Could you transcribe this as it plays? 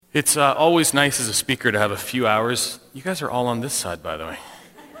It's always nice as a speaker to have a few hours. You guys are all on this side, by the way.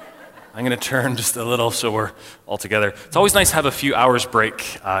 I'm going to turn just a little so we're all together. It's always nice to have a few hours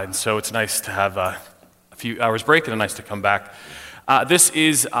break, and so it's nice to have a few hours break and nice to come back. This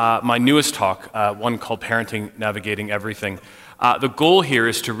is my newest talk, one called Parenting, Navigating Everything. The goal here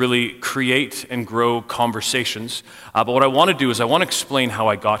is to really create and grow conversations, but what I want to do is I want to explain how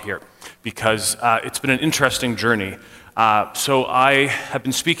I got here, because it's been an interesting journey. So I have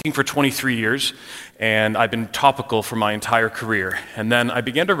been speaking for 23 years, and I've been topical for my entire career. And then I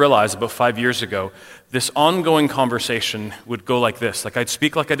began to realize about 5 years ago, this ongoing conversation would go like this. Like I'd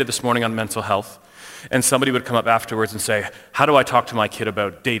speak like I did this morning on mental health, and somebody would come up afterwards and say, how do I talk to my kid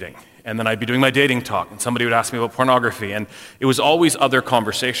about dating? And then I'd be doing my dating talk, and somebody would ask me about pornography, and it was always other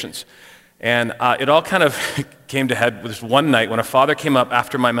conversations. And it all kind of came to head with this one night when a father came up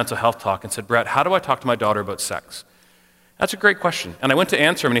after my mental health talk and said, Brett, how do I talk to my daughter about sex? That's a great question. And I went to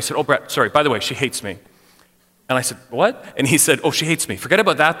answer him, and he said, oh, Brett, sorry, by the way, she hates me. And I said, what? And he said, oh, she hates me. Forget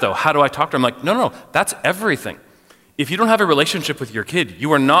about that, though. How do I talk to her? I'm like, no, that's everything. If you don't have a relationship with your kid,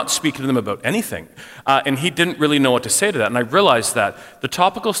 you are not speaking to them about anything. And he didn't really know what to say to that. And I realized that the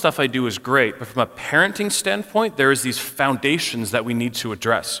topical stuff I do is great, but from a parenting standpoint, there is these foundations that we need to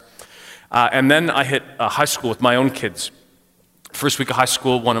address. And then I hit high school with my own kids. First week of high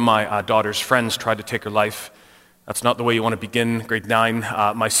school, one of my daughter's friends tried to take her life. That's not the way you want to begin grade 9.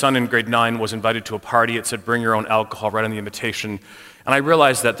 My son in grade 9 was invited to a party. It said, bring your own alcohol right on the invitation. And I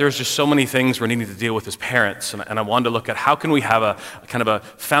realized that there's just so many things we're needing to deal with as parents. And I wanted to look at how can we have a kind of a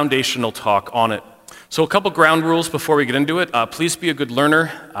foundational talk on it. So a couple ground rules before we get into it. Please be a good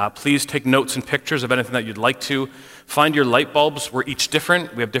learner. Please take notes and pictures of anything that you'd like to. Find your light bulbs. We're each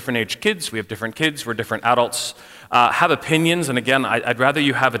different. We have different age kids. We have different kids. We're different adults. Have opinions, and again, I'd rather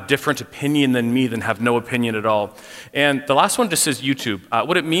you have a different opinion than me than have no opinion at all. And the last one just says YouTube.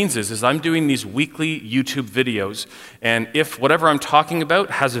 What it means is I'm doing these weekly YouTube videos, and if whatever I'm talking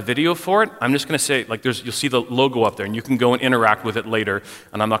about has a video for it, I'm just going to say, like, you'll see the logo up there, and you can go and interact with it later,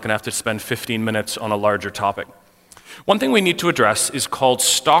 and I'm not going to have to spend 15 minutes on a larger topic. One thing we need to address is called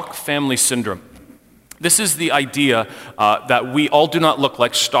stock family syndrome. This is the idea that we all do not look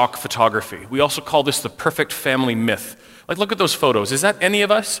like stock photography. We also call this the perfect family myth. Like, look at those photos. Is that any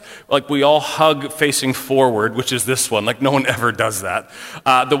of us? Like, we all hug facing forward, which is this one. Like, no one ever does that.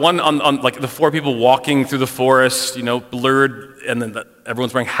 The one on like the 4 people walking through the forest, blurred, and then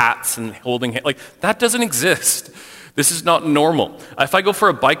everyone's wearing hats and holding hands. Like, that doesn't exist. This is not normal. If I go for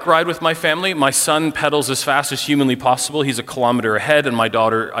a bike ride with my family, my son pedals as fast as humanly possible. He's a kilometer ahead, and my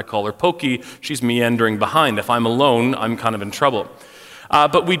daughter, I call her Pokey, she's meandering behind. If I'm alone, I'm kind of in trouble.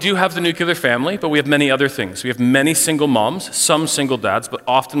 But we do have the nuclear family, but we have many other things. We have many single moms, some single dads, but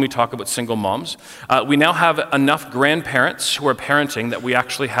often we talk about single moms. We now have enough grandparents who are parenting that we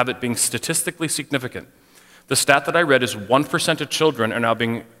actually have it being statistically significant. The stat that I read is 1% of children are now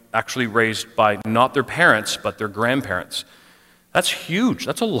being actually raised by not their parents, but their grandparents. That's huge.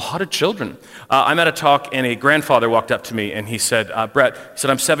 That's a lot of children. I'm at a talk, and a grandfather walked up to me, and he said, Brett, he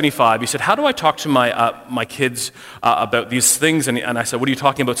said, I'm 75. He said, how do I talk to my kids about these things? And I said, what are you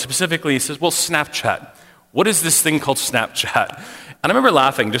talking about specifically? He says, well, Snapchat. What is this thing called Snapchat? And I remember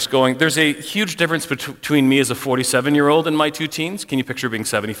laughing, just going, there's a huge difference between me as a 47-year-old and my 2 teens. Can you picture being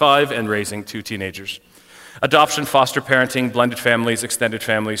 75 and raising 2 teenagers? Adoption, foster parenting, blended families, extended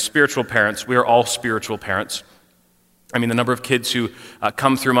families, spiritual parents. We are all spiritual parents. I mean, the number of kids who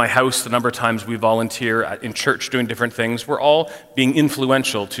come through my house, the number of times we volunteer in church doing different things, we're all being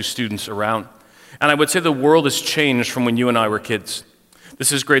influential to students around. And I would say the world has changed from when you and I were kids.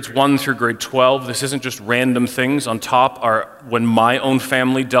 This is grades 1 through grade 12. This isn't just random things. On top are when my own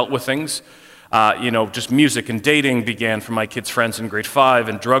family dealt with things. Just music and dating began for my kids' friends in grade 5,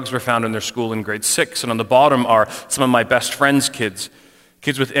 and drugs were found in their school in grade 6. And on the bottom are some of my best friends' kids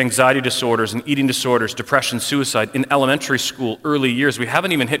with anxiety disorders and eating disorders, depression, suicide in elementary school, early years. We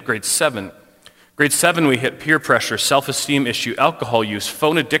haven't even hit grade 7. Grade 7, we hit peer pressure, self-esteem issue, alcohol use,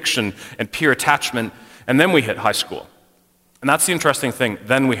 phone addiction, and peer attachment. And then we hit high school. And that's the interesting thing.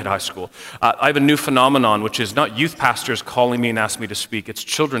 Then we hit high school. I have a new phenomenon, which is not youth pastors calling me and asking me to speak. It's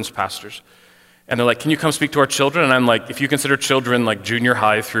children's pastors. And they're like, can you come speak to our children? And I'm like, if you consider children like junior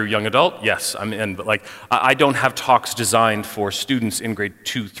high through young adult, yes, I'm in. But I don't have talks designed for students in grade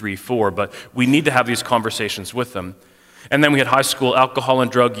 2, 3, 4, but we need to have these conversations with them. And then we had high school, alcohol and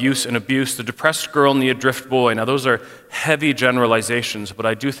drug use and abuse, the depressed girl and the adrift boy. Now those are heavy generalizations, but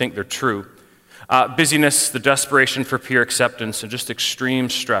I do think they're true. Busyness, the desperation for peer acceptance, and just extreme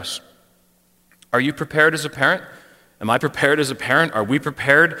stress. Are you prepared as a parent? Am I prepared as a parent? Are we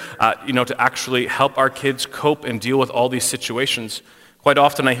prepared, to actually help our kids cope and deal with all these situations? Quite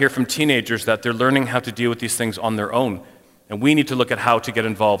often I hear from teenagers that they're learning how to deal with these things on their own, and we need to look at how to get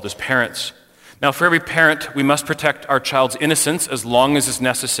involved as parents. Now, for every parent, we must protect our child's innocence as long as is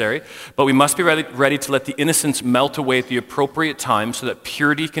necessary, but we must be ready to let the innocence melt away at the appropriate time so that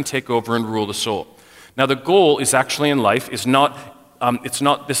purity can take over and rule the soul. Now, the goal is actually in life is not it's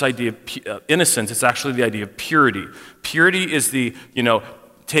not this idea of innocence, it's actually the idea of purity. Purity is the,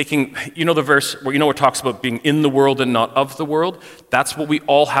 taking, the verse where, where it talks about being in the world and not of the world? That's what we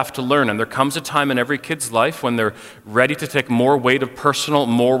all have to learn. And there comes a time in every kid's life when they're ready to take more weight of personal,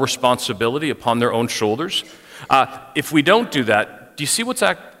 more responsibility upon their own shoulders. If we don't do that, do you see what's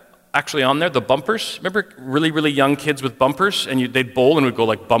actually on there? The bumpers? Remember really, really young kids with bumpers? And they'd bowl and would go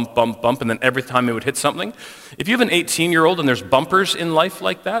like bump, bump, bump, and then every time it would hit something. If you have an 18-year-old and there's bumpers in life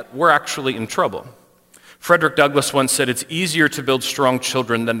like that, we're actually in trouble. Frederick Douglass once said, "It's easier to build strong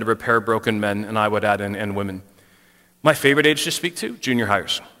children than to repair broken men," and I would add, and women. My favorite age to speak to? Junior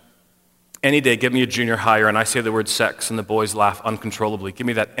hires. Any day, give me a junior hire, and I say the word sex, and the boys laugh uncontrollably. Give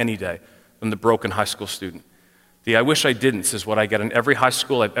me that any day from the broken high school student. The "I wish I didn't" is what I get in every high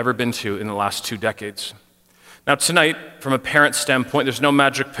school I've ever been to in the last 2 decades. Now tonight, from a parent standpoint, there's no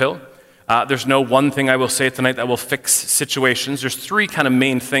magic pill. There's no one thing I will say tonight that will fix situations. There's 3 kind of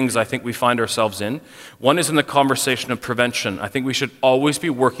main things I think we find ourselves in. One is in the conversation of prevention. I think we should always be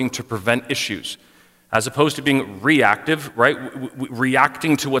working to prevent issues. As opposed to being reactive, right?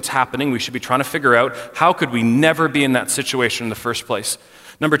 Reacting to what's happening, we should be trying to figure out how could we never be in that situation in the first place.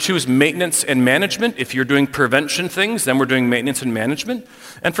 Number 2 is maintenance and management. If you're doing prevention things, then we're doing maintenance and management.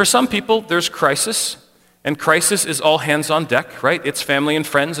 And for some people, there's crisis. And crisis is all hands on deck, right? It's family and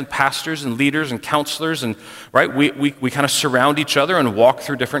friends and pastors and leaders and counselors, and right, we kind of surround each other and walk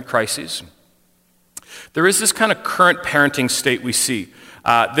through different crises. There is this kind of current parenting state we see.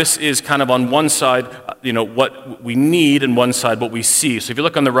 This is kind of on one side, what we need, and one side what we see. So if you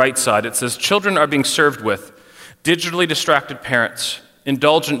look on the right side, it says children are being served with digitally distracted parents,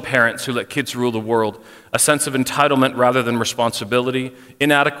 indulgent parents who let kids rule the world, a sense of entitlement rather than responsibility,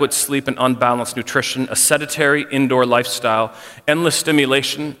 inadequate sleep and unbalanced nutrition, a sedentary indoor lifestyle, endless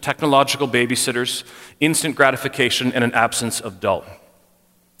stimulation, technological babysitters, instant gratification, and an absence of dull.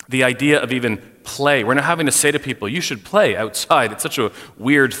 The idea of even play. We're not having to say to people, you should play outside. It's such a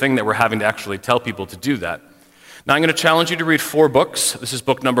weird thing that we're having to actually tell people to do that. Now, I'm going to challenge you to read 4 books. This is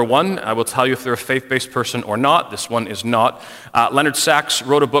book number 1. I will tell you if they're a faith-based person or not. This one is not. Leonard Sachs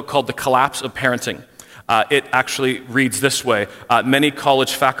wrote a book called The Collapse of Parenting. It actually reads this way. Many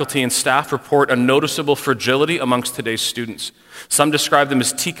college faculty and staff report a noticeable fragility amongst today's students. Some describe them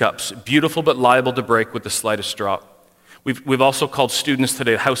as teacups, beautiful but liable to break with the slightest drop. We've also called students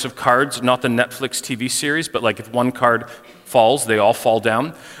today House of Cards, not the Netflix TV series, but like if one card falls, they all fall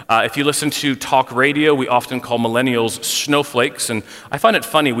down. If you listen to talk radio, we often call millennials snowflakes, and I find it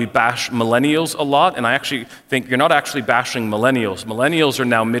funny, we bash millennials a lot, and I actually think you're not actually bashing millennials. Millennials are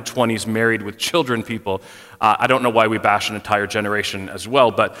now mid-20s married with children people. I don't know why we bash an entire generation as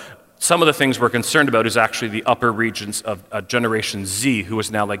well, but some of the things we're concerned about is actually the upper regions of Generation Z, who is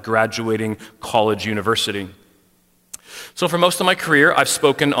now like graduating college, university. So for most of my career, I've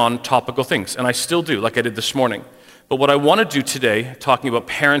spoken on topical things, and I still do, like I did this morning. But what I want to do today, talking about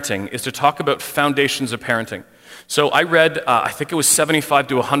parenting, is to talk about foundations of parenting. So I read, I think it was 75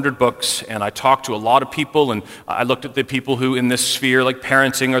 to 100 books, and I talked to a lot of people, and I looked at the people who in this sphere, like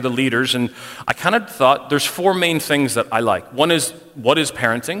parenting, are the leaders, and I kind of thought there's 4 main things that I like. One is, what is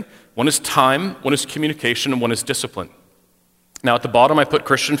parenting? One is time, one is communication, and one is discipline. Now at the bottom I put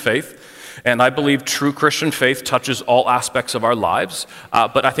Christian faith. And I believe true Christian faith touches all aspects of our lives,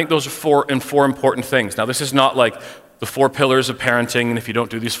 but I think those are 4 important things. Now, this is not like the 4 pillars of parenting, and if you don't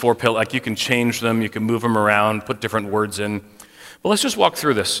do these 4 pillars, like you can change them, you can move them around, put different words in. But let's just walk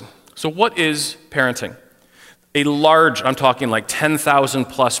through this. So what is parenting? I'm talking like 10,000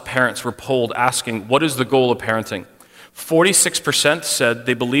 plus parents were polled asking, what is the goal of parenting? 46% said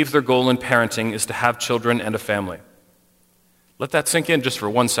they believe their goal in parenting is to have children and a family. Let that sink in just for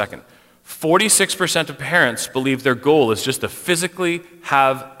 1 second. 46% of parents believe their goal is just to physically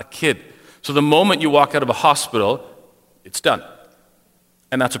have a kid. So the moment you walk out of a hospital, it's done.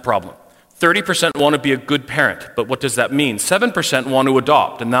 And that's a problem. 30% want to be a good parent, but what does that mean? 7% want to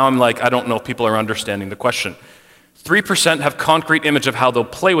adopt, and now I'm like, I don't know if people are understanding the question. 3% have concrete image of how they'll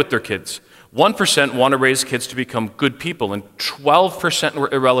play with their kids. 1% want to raise kids to become good people, and 12% were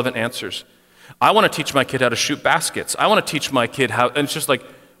irrelevant answers. I want to teach my kid how to shoot baskets. I want to teach my kid how, and it's just like,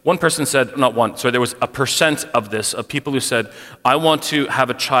 one person said, not one, so there was a percent of this, of people who said, I want to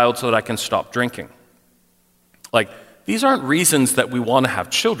have a child so that I can stop drinking. Like, these aren't reasons that we want to have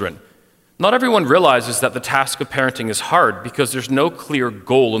children. Not everyone realizes that the task of parenting is hard because there's no clear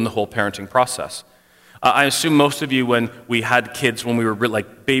goal in the whole parenting process. I assume most of you, when we had kids, when we were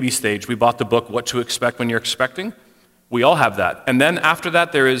like baby stage, we bought the book, What to Expect When You're Expecting. We all have that. And then after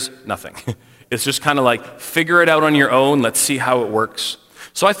that, there is nothing. It's just kind of like, figure it out on your own, let's see how it works.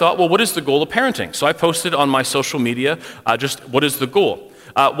 So I thought, well, what is the goal of parenting? So I posted on my social media, just what is the goal?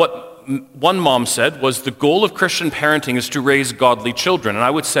 What one mom said was the goal of Christian parenting is to raise godly children. And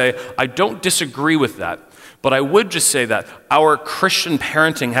I would say, I don't disagree with that. But I would just say that our Christian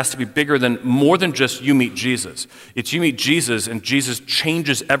parenting has to be bigger than more than just you meet Jesus. It's you meet Jesus and Jesus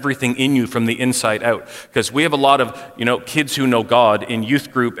changes everything in you from the inside out. Because we have a lot of, kids who know God in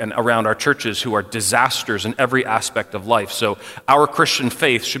youth group and around our churches who are disasters in every aspect of life. So our Christian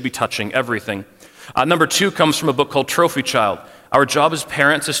faith should be touching everything. Number 2 comes from a book called Trophy Child. Our job as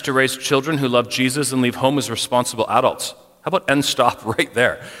parents is to raise children who love Jesus and leave home as responsible adults. How about end stop right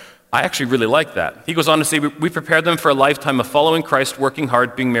there? I actually really like that. He goes on to say, we prepare them for a lifetime of following Christ, working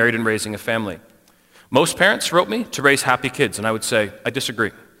hard, being married, and raising a family. Most parents wrote me to raise happy kids, and I would say, I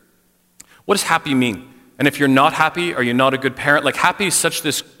disagree. What does happy mean? And if you're not happy, are you not a good parent? Like, happy is such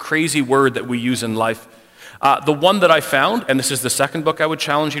this crazy word that we use in life. The one that I found, and this is the second book I would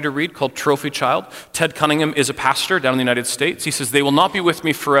challenge you to read, called Trophy Child. Ted Cunningham is a pastor down in the United States. He says, they will not be with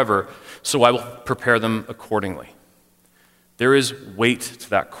me forever, so I will prepare them accordingly. There is weight to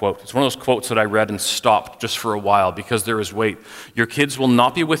that quote. It's one of those quotes that I read and stopped just for a while because there is weight. Your kids will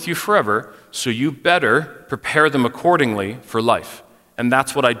not be with you forever, so you better prepare them accordingly for life. And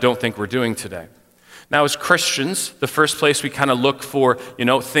that's what I don't think we're doing today. Now, as Christians, the first place we kind of look for,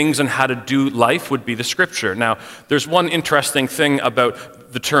 things on how to do life would be the Scripture. Now, there's one interesting thing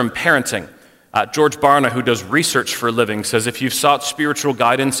about the term parenting. George Barna, who does research for a living, says if you've sought spiritual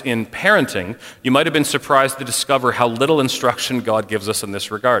guidance in parenting, you might have been surprised to discover how little instruction God gives us in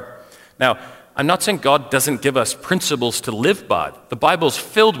this regard. Now, I'm not saying God doesn't give us principles to live by. The Bible's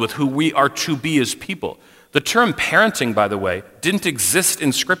filled with who we are to be as people. The term parenting, by the way, didn't exist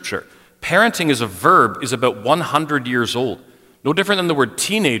in Scripture. Parenting as a verb is about 100 years old. No different than the word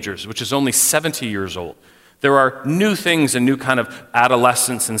teenagers, which is only 70 years old. There are new things and new kind of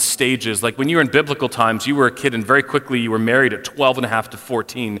adolescence and stages. Like when you were in biblical times, you were a kid and very quickly you were married at 12 and a half to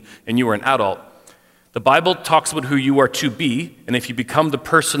 14 and you were an adult. The Bible talks about who you are to be, and if you become the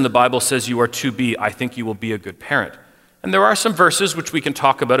person the Bible says you are to be, I think you will be a good parent. And there are some verses which we can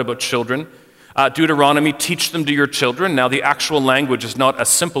talk about children. Deuteronomy, teach them to your children. Now the actual language is not as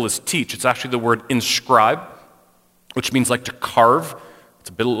simple as teach. It's actually the word inscribe, which means like to carve.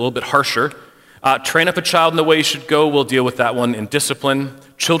 It's a little bit harsher. Train up a child in the way you should go. We'll deal with that one in discipline.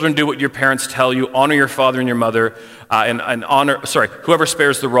 Children, do what your parents tell you. Honor your father and your mother. Whoever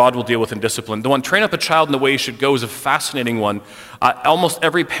spares the rod will deal with in discipline. The one, train up a child in the way you should go, is a fascinating one. Almost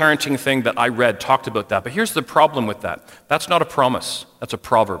every parenting thing that I read talked about that. But here's the problem with that. That's not a promise. That's a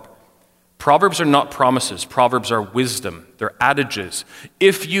proverb. Proverbs are not promises. Proverbs are wisdom. They're adages.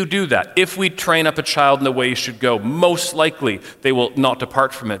 If you do that, if we train up a child in the way you should go, most likely they will not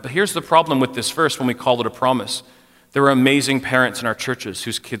depart from it. But here's the problem with this verse when we call it a promise. There are amazing parents in our churches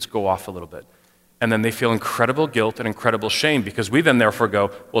whose kids go off a little bit. And then they feel incredible guilt and incredible shame because we then therefore go,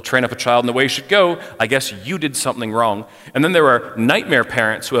 well, train up a child in the way you should go. I guess you did something wrong. And then there are nightmare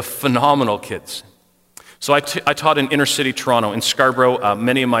parents who have phenomenal kids. So I taught in inner city Toronto, in Scarborough.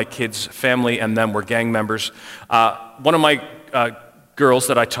 Many of my kids' family and them were gang members. One of my girls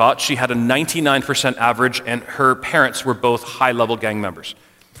that I taught, she had a 99% average, and her parents were both high-level gang members.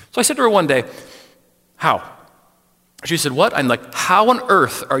 So I said to her one day, how? She said, what? I'm like, how on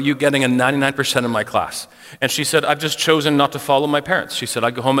earth are you getting a 99% in my class? And she said, I've just chosen not to follow my parents. She said,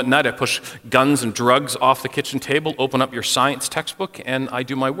 I go home at night, I push guns and drugs off the kitchen table, open up your science textbook, and I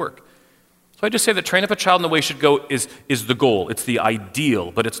do my work. So I just say that train up a child in the way you should go is the goal. It's the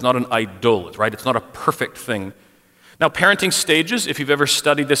ideal, but it's not an idol, right? It's not a perfect thing. Now, parenting stages, if you've ever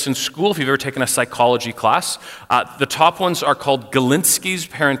studied this in school, if you've ever taken a psychology class, the top ones are called Galinsky's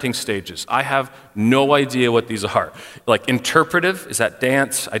parenting stages. I have no idea what these are. Like interpretive, is that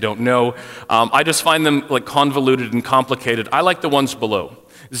dance? I don't know. I just find them like convoluted and complicated. I like the ones below.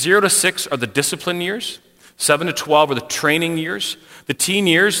 0 to 6 are the discipline years. 7 to 12 are the training years. The teen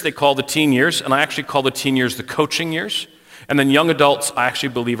years, they call the teen years, and I actually call the teen years the coaching years. And then young adults, I actually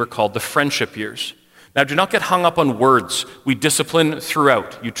believe, are called the friendship years. Now, do not get hung up on words. We discipline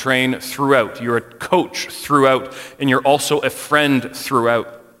throughout. You train throughout. You're a coach throughout, and you're also a friend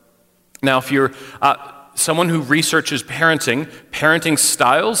throughout. Now, if you're someone who researches parenting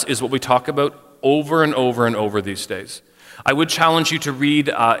styles is what we talk about over and over and over these days. I would challenge you to read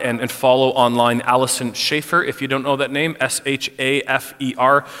and follow online Allison Schaefer, if you don't know that name,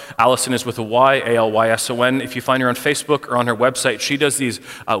 Schafer. Allison is with a Y, Allyson. If you find her on Facebook or on her website, she does these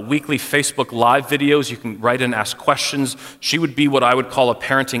weekly Facebook Live videos. You can write and ask questions. She would be what I would call a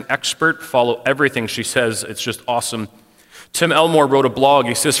parenting expert. Follow everything she says. It's just awesome. Tim Elmore wrote a blog.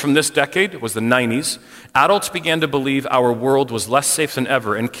 He says, from this decade, it was the 90s, adults began to believe our world was less safe than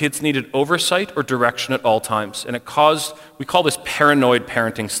ever, and kids needed oversight or direction at all times. And we call this paranoid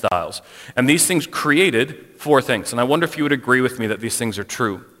parenting styles. And these things created four things. And I wonder if you would agree with me that these things are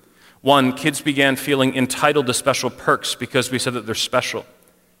true. One, kids began feeling entitled to special perks because we said that they're special.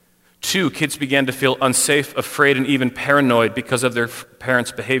 Two, kids began to feel unsafe, afraid, and even paranoid because of their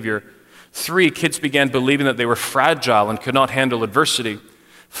parents' behavior. Three, kids began believing that they were fragile and could not handle adversity.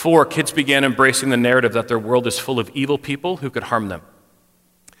 Four, kids began embracing the narrative that their world is full of evil people who could harm them.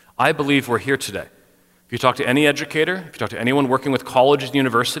 I believe we're here today. If you talk to any educator, if you talk to anyone working with colleges and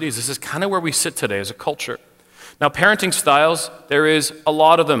universities, this is kind of where we sit today as a culture. Now, parenting styles, there is a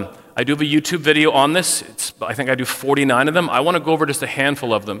lot of them. I do have a YouTube video on this. I think I do 49 of them. I want to go over just a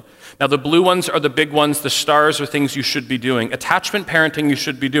handful of them. Now, the blue ones are the big ones. The stars are things you should be doing. Attachment parenting you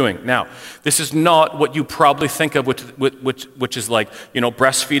should be doing. Now, this is not what you probably think of, which is like,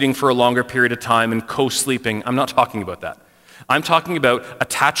 breastfeeding for a longer period of time and co-sleeping. I'm not talking about that. I'm talking about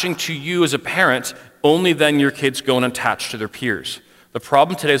attaching to you as a parent, only then your kids go and attach to their peers. The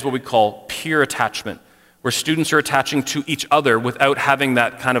problem today is what we call peer attachment, where students are attaching to each other without having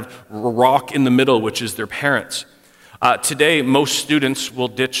that kind of rock in the middle, which is their parents. Today, most students will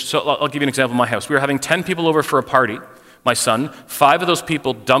ditch, so I'll give you an example of my house. We were having 10 people over for a party, my son. 5 of those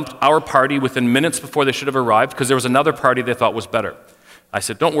people dumped our party within minutes before they should have arrived because there was another party they thought was better. I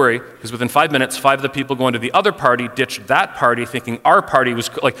said, don't worry, because within 5 minutes, 5 of the people going to the other party ditched that party thinking our party was,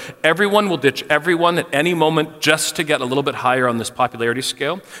 like, everyone will ditch everyone at any moment just to get a little bit higher on this popularity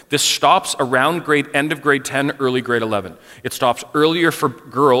scale. This stops around end of grade 10, early grade 11. It stops earlier for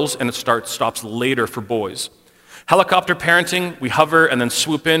girls and it stops later for boys. Helicopter parenting, we hover and then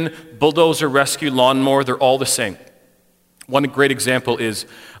swoop in. Bulldozer, rescue, lawnmower, they're all the same. One great example is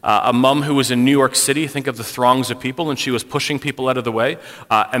a mom who was in New York City. Think of the throngs of people, and she was pushing people out of the way,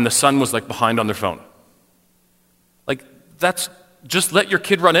 and the son was behind on their phone. That's just let your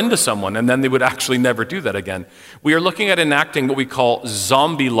kid run into someone, and then they would actually never do that again. We are looking at enacting what we call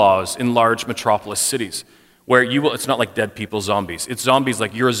zombie laws in large metropolis cities, where it's not like dead people zombies. It's zombies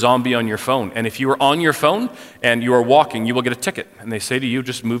like you're a zombie on your phone, and if you are on your phone and you are walking, you will get a ticket, and they say to you,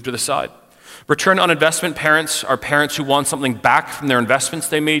 just move to the side. Return on investment parents are parents who want something back from their investments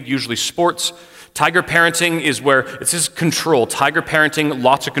they made, usually sports. Tiger parenting is where this is control. Tiger parenting,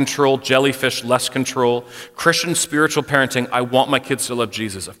 lots of control. Jellyfish, less control. Christian spiritual parenting, I want my kids to love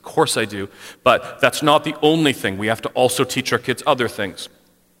Jesus. Of course I do. But that's not the only thing. We have to also teach our kids other things.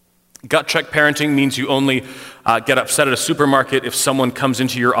 Gut check parenting means you only get upset at a supermarket if someone comes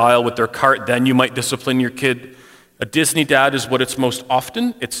into your aisle with their cart, then you might discipline your kid. A Disney dad is what it's most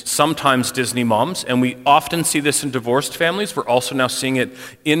often. It's sometimes Disney moms, and we often see this in divorced families. We're also now seeing it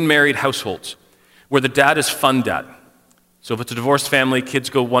in married households, where the dad is fun dad. So if it's a divorced family,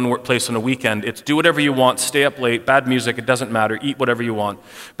 kids go one place on a weekend, it's do whatever you want, stay up late, bad music, it doesn't matter, eat whatever you want.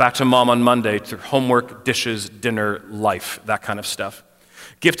 Back to mom on Monday, to homework, dishes, dinner, life, that kind of stuff.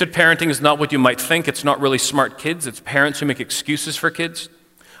 Gifted parenting is not what you might think. It's not really smart kids. It's parents who make excuses for kids.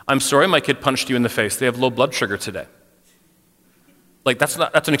 I'm sorry, my kid punched you in the face. They have low blood sugar today. That's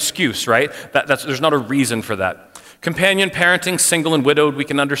an excuse, right? There's not a reason for that. Companion parenting, single and widowed, we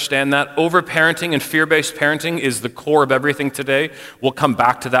can understand that. Over-parenting and fear-based parenting is the core of everything today. We'll come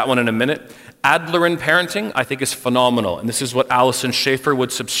back to that one in a minute. Adlerin parenting, I think, is phenomenal, and this is what Allison Schaefer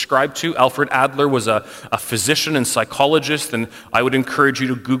would subscribe to. Alfred Adler was a physician and psychologist, and I would encourage you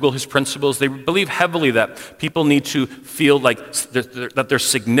to Google his principles. They believe heavily that people need to feel like that they're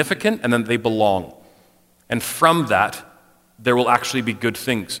significant and that they belong. And from that, there will actually be good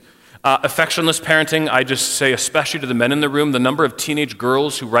things. Affectionless parenting, I just say, especially to the men in the room, the number of teenage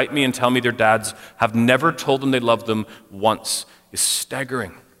girls who write me and tell me their dads have never told them they love them once is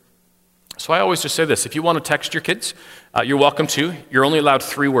staggering. So I always just say this, if you want to text your kids, you're welcome to. You're only allowed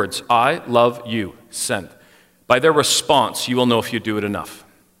 3 words, I love you, send. By their response, you will know if you do it enough.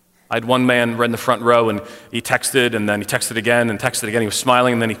 I had one man right in the front row, and he texted, and then he texted again, and texted again. He was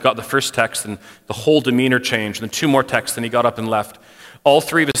smiling, and then he got the first text, and the whole demeanor changed, and then 2 more texts, and he got up and left. All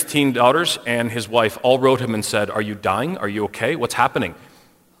 3 of his teen daughters and his wife all wrote him and said, are you dying? Are you okay? What's happening?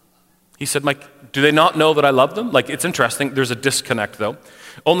 He said, Mike, do they not know that I love them? It's interesting. There's a disconnect, though.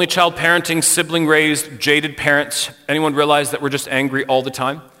 Only child parenting, sibling raised, jaded parents. Anyone realize that we're just angry all the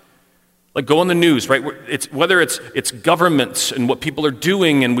time? Like go on the news, right? Whether it's governments and what people are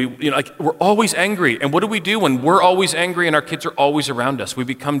doing, and we're always angry. And what do we do when we're always angry and our kids are always around us? We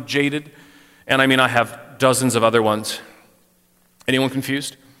become jaded. And I have dozens of other ones. Anyone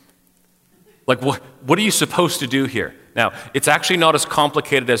confused? Like what are you supposed to do here? Now, it's actually not as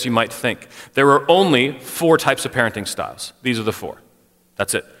complicated as you might think. There are only 4 types of parenting styles. These are the 4.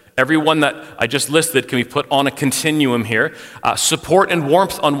 That's it. Every one that I just listed can be put on a continuum here. Support and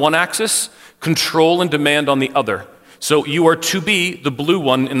warmth on one axis, control and demand on the other. So you are to be the blue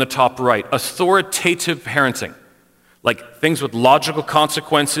one in the top right, authoritative parenting. Like things with logical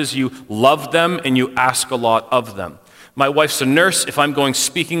consequences, you love them and you ask a lot of them. My wife's a nurse. If I'm going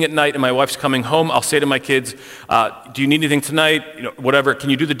speaking at night and my wife's coming home, I'll say to my kids, do you need anything tonight? Whatever, can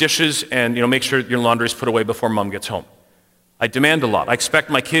you do the dishes and make sure your laundry is put away before mom gets home? I demand a lot. I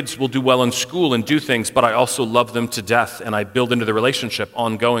expect my kids will do well in school and do things, but I also love them to death, and I build into the relationship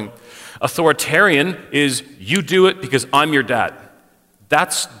ongoing. Authoritarian is you do it because I'm your dad.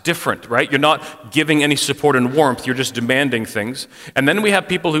 That's different, right? You're not giving any support and warmth, you're just demanding things. And then we have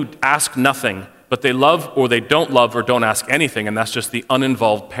people who ask nothing, but they love or they don't love or don't ask anything, and that's just the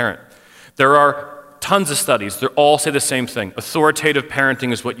uninvolved parent. There are tons of studies, they all say the same thing. Authoritative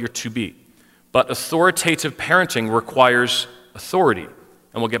parenting is what you're to be. But authoritative parenting requires authority,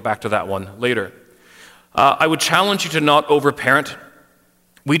 and we'll get back to that one later. I would challenge you to not overparent.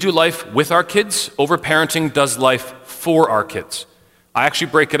 We do life with our kids. Overparenting does life for our kids. I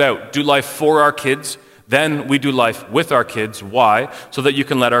actually break it out. Do life for our kids, then we do life with our kids. Why? So that you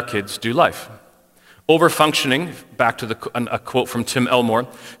can let our kids do life. Overfunctioning, back to a quote from Tim Elmore,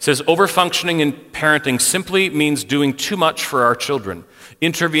 says, overfunctioning in parenting simply means doing too much for our children,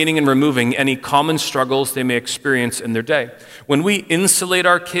 intervening and removing any common struggles they may experience in their day. When we insulate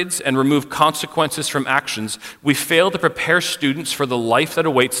our kids and remove consequences from actions, we fail to prepare students for the life that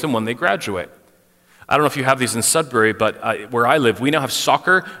awaits them when they graduate. I don't know if you have these in Sudbury, but where I live, we now have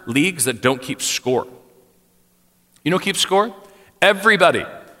soccer leagues that don't keep score. You know who keeps score? Everybody.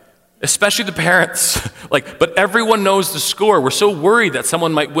 Especially the parents. But everyone knows the score. We're so worried that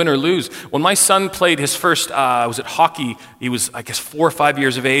someone might win or lose. When my son played his first, was it hockey? He was, 4 or 5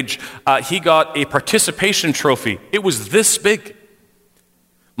 years of age. He got a participation trophy. It was this big.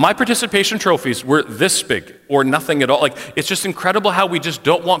 My participation trophies were this big, or nothing at all. It's just incredible how we just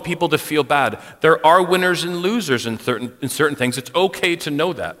don't want people to feel bad. There are winners and losers in certain things. It's okay to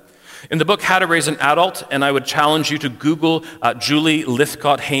know that. In the book, How to Raise an Adult, and I would challenge you to Google Julie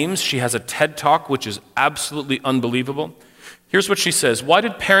Lythcott-Haims. She has a TED Talk, which is absolutely unbelievable. Here's what she says. Why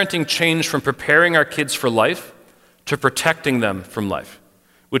did parenting change from preparing our kids for life to protecting them from life?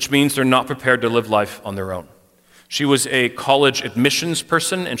 Which means they're not prepared to live life on their own. She was a college admissions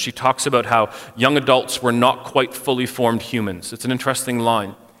person, and she talks about how young adults were not quite fully formed humans. It's an interesting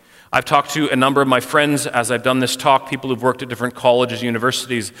line. I've talked to a number of my friends as I've done this talk, people who've worked at different colleges,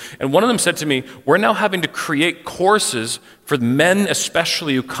 universities, and one of them said to me, we're now having to create courses for men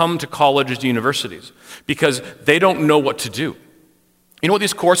especially who come to colleges and universities because they don't know what to do. You know what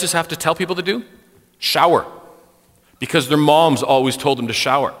these courses have to tell people to do? Shower. Because their moms always told them to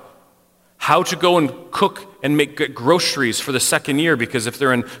shower. How to go and cook and make groceries for the second year, because if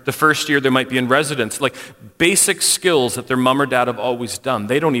they're in the first year, they might be in residence. Basic skills that their mom or dad have always done.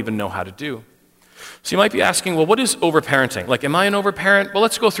 They don't even know how to do. So you might be asking, well, what is overparenting? Am I an overparent? Well,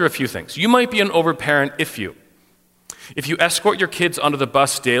 let's go through a few things. You might be an overparent if you escort your kids onto the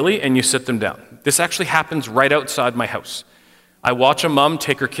bus daily and you sit them down. This actually happens right outside my house. I watch a mom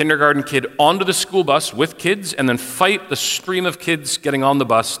take her kindergarten kid onto the school bus with kids and then fight the stream of kids getting on the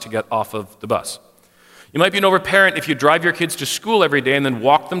bus to get off of the bus. You might be an overparent if you drive your kids to school every day and then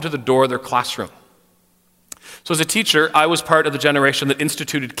walk them to the door of their classroom. So as a teacher, I was part of the generation that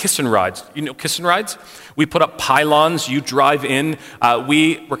instituted kiss and rides. You know kiss and rides? We put up pylons, you drive in.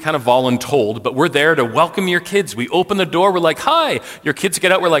 We were kind of voluntold, but we're there to welcome your kids. We open the door, we're like, hi. Your kids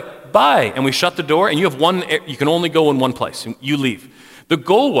get out, we're like, bye. And we shut the door, and you can only go in one place, and you leave. The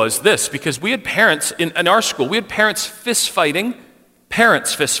goal was this, because we had parents, in our school, we had parents fist fighting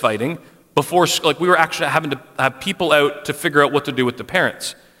before, we were actually having to have people out to figure out what to do with the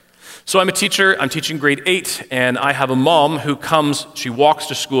parents. So I'm a teacher, I'm teaching grade 8, and I have a mom who comes, she walks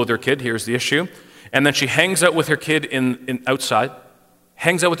to school with her kid, here's the issue, and then she hangs out with her kid outside,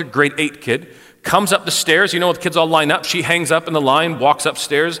 hangs out with her grade 8 kid, comes up the stairs, the kids all line up, she hangs up in the line, walks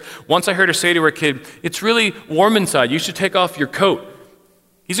upstairs. Once I heard her say to her kid, it's really warm inside, you should take off your coat.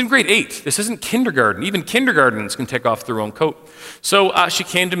 He's in grade 8, this isn't kindergarten, even kindergartens can take off their own coat. So she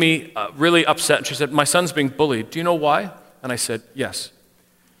came to me really upset, and she said, my son's being bullied, do you know why? And I said, yes.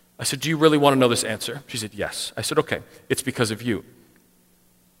 I said, do you really want to know this answer? She said, yes. I said, okay, it's because of you.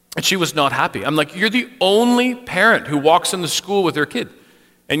 And she was not happy. I'm like, you're the only parent who walks into school with their kid.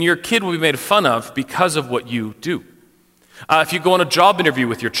 And your kid will be made fun of because of what you do. If you go on a job interview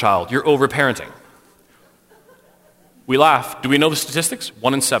with your child, you're over-parenting. We laugh. Do we know the statistics?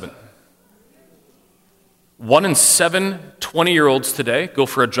 1 in 7. 1 in 7 20-year-olds today go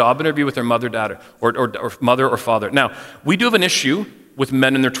for a job interview with their mother, dad, or mother or father. Now, we do have an issue with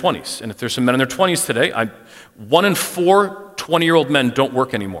men in their 20s. And if there's some men in their 20s today, 1 in 4 20-year-old men don't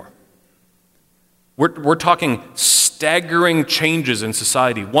work anymore. We're talking staggering changes in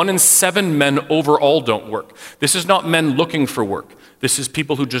society. 1 in 7 men overall don't work. This is not men looking for work. This is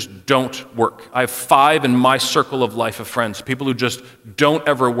people who just don't work. I have 5 in my circle of life of friends, people who just don't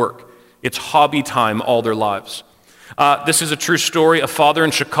ever work. It's hobby time all their lives. This is a true story. A father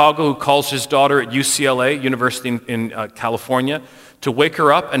in Chicago who calls his daughter at UCLA, University in California, to wake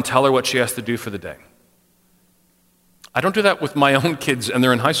her up and tell her what she has to do for the day. I don't do that with my own kids, and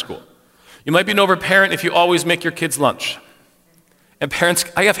they're in high school. You might be an overparent if you always make your kids lunch. And parents,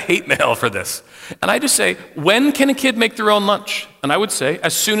 I have hate mail for this. And I just say, when can a kid make their own lunch? And I would say,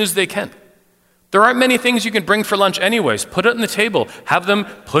 as soon as they can. There aren't many things you can bring for lunch anyways. Put it on the table. Have them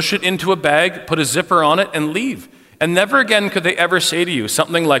push it into a bag, put a zipper on it, and leave. And never again could they ever say to you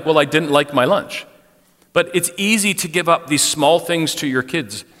something like, well, I didn't like my lunch. But it's easy to give up these small things to your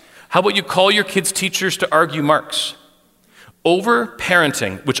kids. How about you call your kids' teachers to argue marks?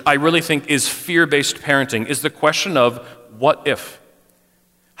 Over-parenting, which I really think is fear-based parenting, is the question of what if?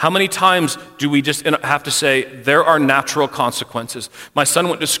 How many times do we just have to say, there are natural consequences? My son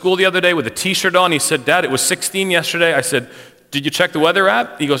went to school the other day with a t-shirt on. He said, Dad, it was 16 yesterday. I said, did you check the weather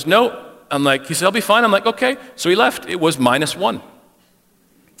app? He goes, no. He said, I'll be fine. I'm like, okay. So he left. It was -1.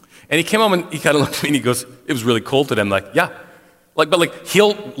 And he came home and he kind of looked at me and he goes, it was really cold today. I'm like, yeah. But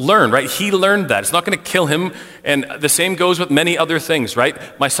he'll learn, right? He learned that. It's not going to kill him. And the same goes with many other things, right?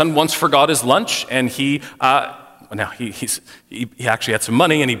 My son once forgot his lunch, and he actually had some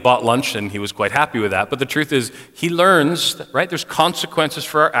money, and he bought lunch, and he was quite happy with that. But the truth is, he learns, right? There's consequences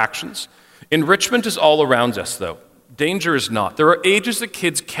for our actions. Enrichment is all around us, though. Danger is not. There are ages that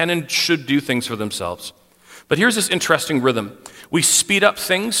kids can and should do things for themselves. But here's this interesting rhythm. We speed up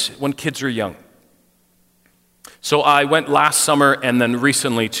things when kids are young. So I went last summer and then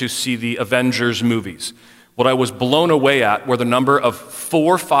recently to see the Avengers movies. What I was blown away at were the number of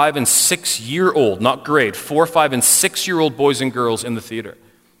 4, 5, and 6-year-old, not grade, 4, 5, and 6-year-old boys and girls in the theater.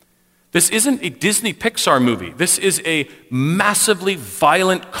 This isn't a Disney Pixar movie. This is a massively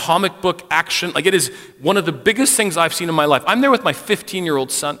violent comic book action. It is one of the biggest things I've seen in my life. I'm there with my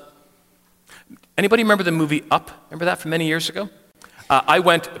 15-year-old son. Anybody remember the movie Up? Remember that from many years ago? I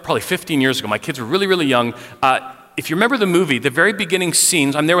went probably 15 years ago. My kids were really, really young. If you remember the movie, the very beginning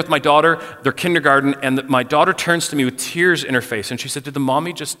scenes, I'm there with my daughter, they're kindergarten, and my daughter turns to me with tears in her face, and she said, did the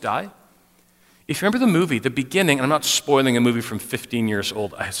mommy just die? If you remember the movie, the beginning, and I'm not spoiling a movie from 15 years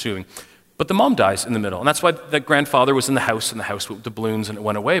old, I assume, but the mom dies in the middle, and that's why the grandfather was in the house with the balloons, and it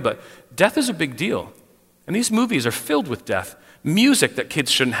went away, but death is a big deal. And these movies are filled with death. Music that kids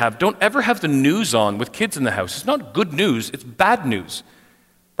shouldn't have. Don't ever have the news on with kids in the house. It's not good news, it's bad news,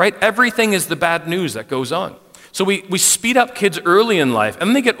 right? Everything is the bad news that goes on. So we speed up kids early in life, and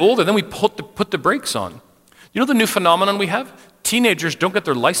then they get older, then we put the brakes on. You know the new phenomenon we have? Teenagers don't get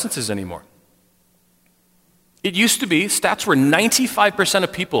their licenses anymore. It used to be, stats were 95%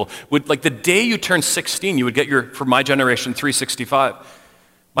 of people would, the day you turned 16, you would get for my generation, 365.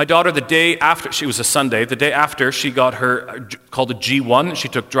 My daughter, the day after, she was a Sunday, the day after she got her, called a G1, she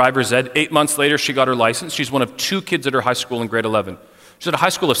took driver's ed. 8 months later, she got her license. She's one of 2 kids at her high school in grade 11. She's at a high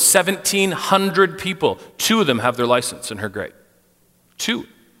school of 1,700 people. 2 of them have their license in her grade. 2.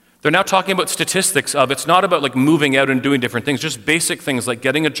 They're now talking about statistics of, it's not about moving out and doing different things, just basic things like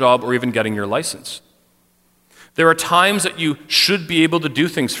getting a job or even getting your license. There are times that you should be able to do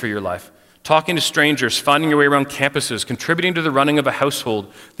things for your life. Talking to strangers, finding your way around campuses, contributing to the running of a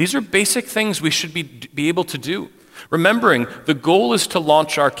household. These are basic things we should be able to do. Remembering, the goal is to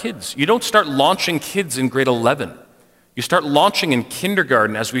launch our kids. You don't start launching kids in grade 11. You start launching in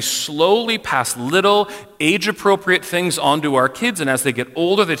kindergarten as we slowly pass little age-appropriate things onto our kids, and as they get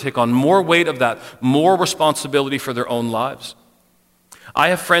older, they take on more weight of that, more responsibility for their own lives. I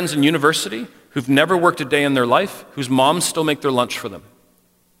have friends in university who've never worked a day in their life, whose moms still make their lunch for them.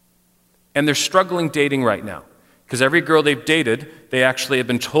 And they're struggling dating right now. Because every girl they've dated, they actually have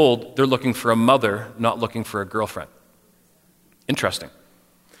been told they're looking for a mother, not looking for a girlfriend. Interesting.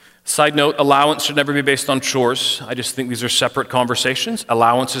 Side note, allowance should never be based on chores. I just think these are separate conversations.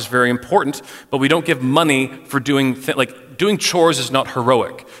 Allowance is very important, but we don't give money for doing doing chores is not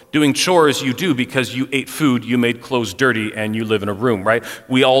heroic. Doing chores you do because you ate food, you made clothes dirty, and you live in a room, right?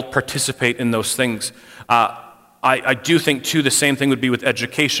 We all participate in those things. I do think, too, the same thing would be with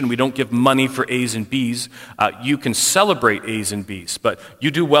education. We don't give money for A's and B's. You can celebrate A's and B's, but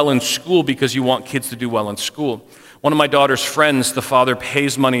you do well in school because you want kids to do well in school. One of my daughter's friends, the father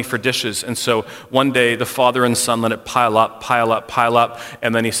pays money for dishes, and so one day the father and son let it pile up,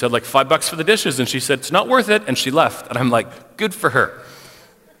 and then he said, like, $5 for the dishes, and she said, it's not worth it, and she left. And I'm like, good for her.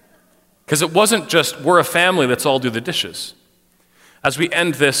 Because it wasn't just, we're a family, let's all do the dishes. As we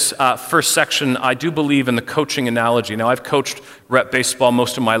end this first section, I do believe in the coaching analogy. Now, I've coached rep baseball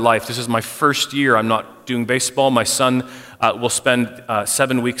most of my life. This is my first year I'm not doing baseball. My son will spend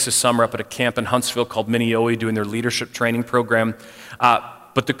 7 weeks this summer up at a camp in Huntsville called Minneoe doing their leadership training program.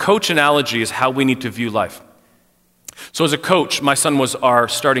 But the coach analogy is how we need to view life. So as a coach, my son was our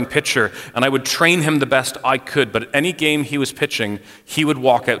starting pitcher, and I would train him the best I could, but at any game he was pitching, he would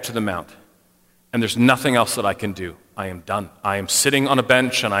walk out to the mound. And there's nothing else that I can do. I am done. I am sitting on a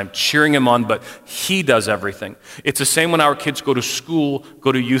bench and I'm cheering him on, but he does everything. It's the same when our kids go to school,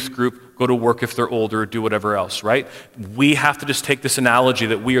 go to youth group, go to work if they're older, do whatever else, right? We have to just take this analogy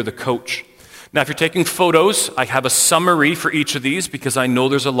that we are the coach. Now, if you're taking photos, I have a summary for each of these because I know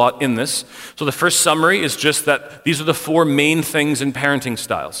there's a lot in this. So the first summary is just that these are the 4 main things in parenting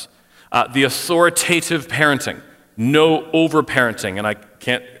styles. The authoritative parenting, no over-parenting, and I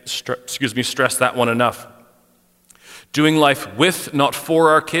can't stress that one enough. Doing life with, not for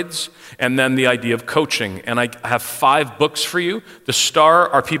our kids, and then the idea of coaching. And I have 5 books for you. The star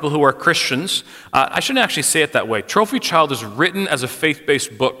are people who are Christians. I shouldn't actually say it that way. Trophy Child is written as a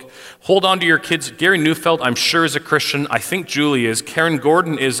faith-based book. Hold on to your kids. Gary Neufeld, I'm sure, is a Christian. I think Julie is. Karen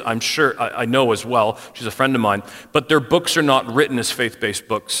Gordon is, I'm sure, I know as well. She's a friend of mine. But their books are not written as faith-based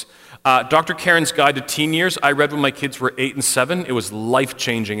books. Dr. Karen's Guide to Teen Years, I read when my kids were 8 and 7. It was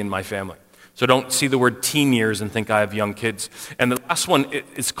life-changing in my family. So don't see the word teen years and think I have young kids. And the last one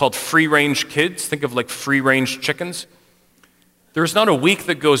is called Free-Range Kids. Think of like free-range chickens. There's not a week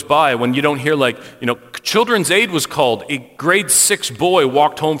that goes by when you don't hear Children's Aid was called. A grade 6 boy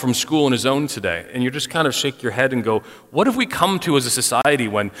walked home from school on his own today. And you just kind of shake your head and go, what have we come to as a society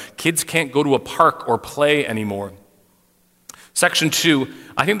when kids can't go to a park or play anymore? Section 2,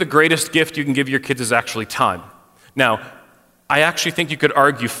 I think the greatest gift you can give your kids is actually time. Now, I actually think you could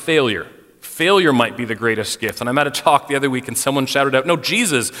argue failure. Failure might be the greatest gift. And I'm at a talk the other week and someone shouted out, no,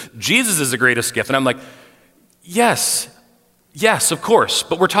 Jesus is the greatest gift. And I'm like, yes, of course.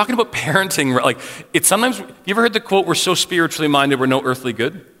 But we're talking about parenting. Like, it's sometimes, you ever heard the quote, we're so spiritually minded, we're no earthly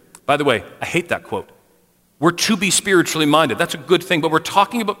good? By the way, I hate that quote. We're to be spiritually minded. That's a good thing, but we're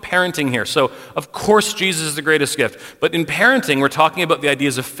talking about parenting here. So, of course, Jesus is the greatest gift. But in parenting, we're talking about the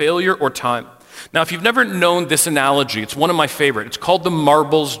ideas of failure or time. Now, if you've never known this analogy, it's one of my favorite. It's called the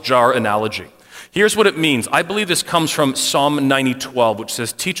marbles jar analogy. Here's what it means. I believe this comes from Psalm 90:12, which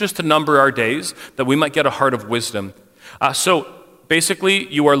says, teach us to number our days, that we might get a heart of wisdom. So, basically,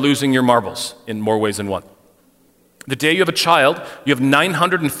 you are losing your marbles in more ways than one. The day you have a child, you have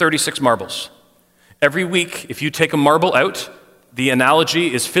 936 marbles. Every week, if you take a marble out, the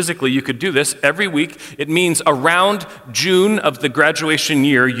analogy is physically you could do this. Every week, it means around June of the graduation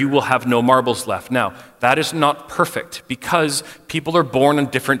year, you will have no marbles left. Now, that is not perfect because people are born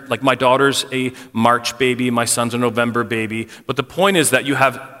on different, like my daughter's a March baby, my son's a November baby. But the point is that you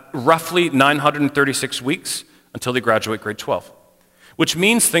have roughly 936 weeks until they graduate grade 12. Which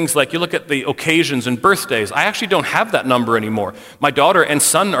means things like, you look at the occasions and birthdays, I actually don't have that number anymore. My daughter and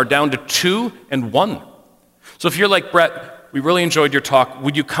son are down to 2 and 1. So if you're like, Brett, we really enjoyed your talk,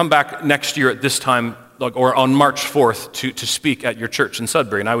 would you come back next year at this time, or on March 4th, to speak at your church in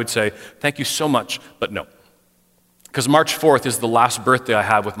Sudbury? And I would say, thank you so much, but no. Because March 4th is the last birthday I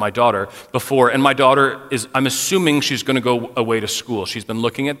have with my daughter before, and my daughter is, I'm assuming she's going to go away to school. She's been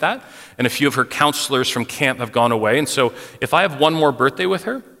looking at that, and a few of her counselors from camp have gone away, and so if I have one more birthday with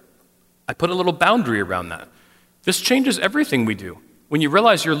her, I put a little boundary around that. This changes everything we do. When you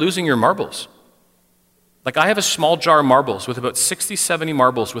realize you're losing your marbles. Like I have a small jar of marbles with about 60, 70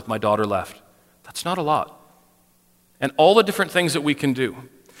 marbles with my daughter left. That's not a lot. And all the different things that we can do.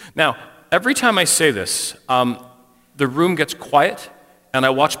 Now, every time I say this, the room gets quiet, and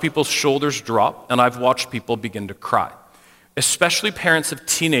I watch people's shoulders drop, and I've watched people begin to cry. Especially parents of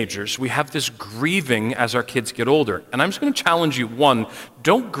teenagers, we have this grieving as our kids get older. And I'm just going to challenge you, 1,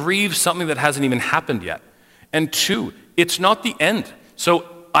 don't grieve something that hasn't even happened yet. And 2, it's not the end. So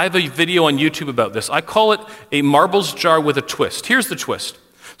I have a video on YouTube about this. I call it a marbles jar with a twist. Here's the twist.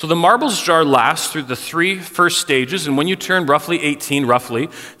 So the marbles jar lasts through the 3 first stages, and when you turn roughly 18,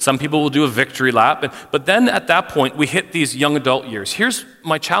 some people will do a victory lap, but then at that point, we hit these young adult years. Here's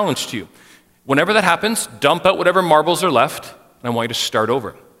my challenge to you. Whenever that happens, dump out whatever marbles are left, and I want you to start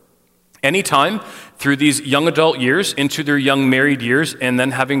over. Anytime through these young adult years into their young married years and then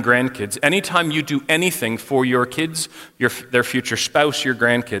having grandkids, anytime you do anything for your kids, their future spouse, your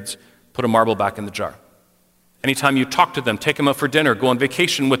grandkids, put a marble back in the jar. Anytime you talk to them, take them out for dinner, go on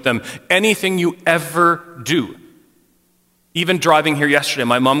vacation with them, anything you ever do. Even driving here yesterday,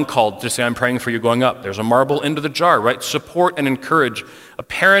 my mom called to say, I'm praying for you going up. There's a marble into the jar, right? Support and encourage. A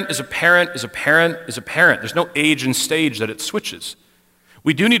parent is a parent is a parent is a parent. There's no age and stage that it switches.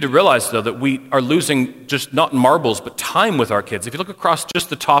 We do need to realize, though, that we are losing just not marbles, but time with our kids. If you look across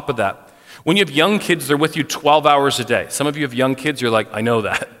just the top of that, when you have young kids, they're with you 12 hours a day. Some of you have young kids, you're like, I know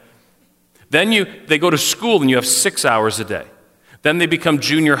that. Then they go to school and you have 6 hours a day. Then they become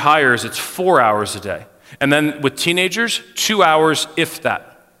junior hires, it's 4 hours a day. And then with teenagers, 2 hours, if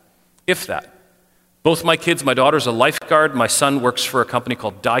that. If that. Both my kids, my daughter's a lifeguard, my son works for a company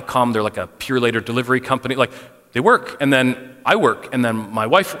called Dicom. They're like a Purelator delivery company. Like, they work, and then I work, and then my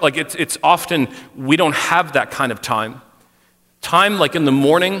wife, like it's often, we don't have that kind of time. Time like in the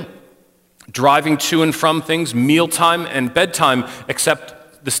morning, driving to and from things, mealtime and bedtime,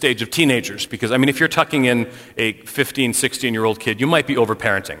 except the stage of teenagers. Because, I mean, if you're tucking in a 15, 16-year-old kid, you might be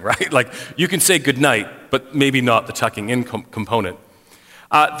over-parenting, right? Like, you can say goodnight, but maybe not the tucking in component.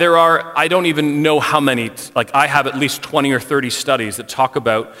 There are, I don't even know how many, like I have at least 20 or 30 studies that talk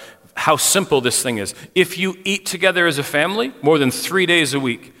about how simple this thing is. If you eat together as a family more than 3 days a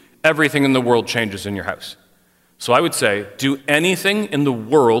week, everything in the world changes in your house. So I would say, do anything in the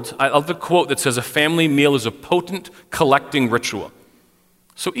world. I love the quote that says, a family meal is a potent collecting ritual.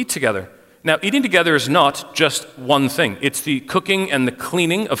 So eat together. Now, eating together is not just one thing. It's the cooking and the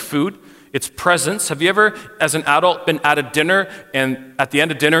cleaning of food. It's presence. Have you ever, as an adult, been at a dinner, and at the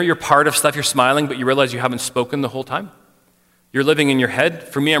end of dinner, you're part of stuff, you're smiling, but you realize you haven't spoken the whole time? You're living in your head.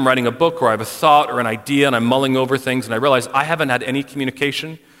 For me, I'm writing a book, or I have a thought or an idea, and I'm mulling over things, and I realize I haven't had any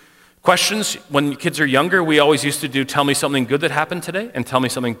communication. Questions, when kids are younger, we always used to do, tell me something good that happened today, and tell me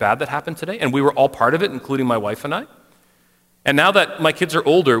something bad that happened today, and we were all part of it, including my wife and I. And now that my kids are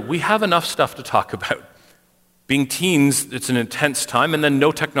older, we have enough stuff to talk about. Being teens, it's an intense time, and then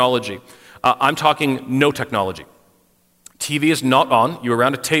no technology. I'm talking no technology. TV is not on. You're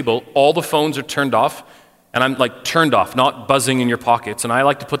around a table. All the phones are turned off. And I'm like turned off, not buzzing in your pockets. And I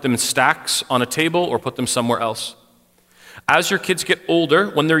like to put them in stacks on a table or put them somewhere else. As your kids get older,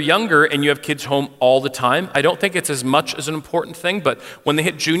 when they're younger and you have kids home all the time, I don't think it's as much as an important thing, but when they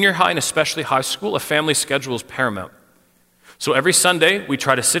hit junior high and especially high school, a family schedule is paramount. So every Sunday, we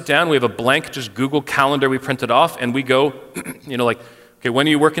try to sit down. We have a blank, just Google Calendar we printed off, and we go, like, okay, when are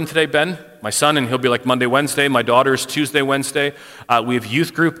you working today, Ben? My son, and he'll be like Monday, Wednesday. My daughter's Tuesday, Wednesday. We have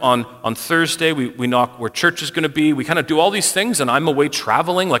youth group on Thursday. We knock where church is going to be. We kind of do all these things, and I'm away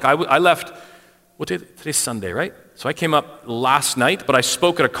traveling. Like I left, today's Sunday, right? So I came up last night, but I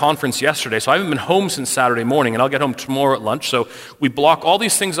spoke at a conference yesterday, so I haven't been home since Saturday morning, and I'll get home tomorrow at lunch. So we block all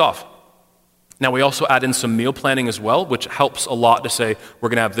these things off. Now, we also add in some meal planning as well, which helps a lot to say, we're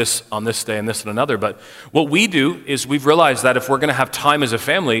going to have this on this day and this on another. But what we do is we've realized that if we're going to have time as a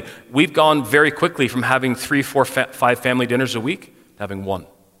family, we've gone very quickly from having 3, 4, 5 family dinners a week to having one.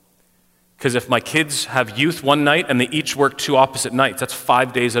 Because if my kids have youth one night and they each work 2 opposite nights, that's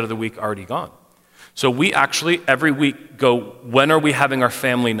 5 days out of the week already gone. So we actually, every week, go, when are we having our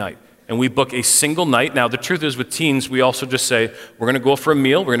family night? And we book a single night. Now, the truth is with teens, we also just say, we're going to go for a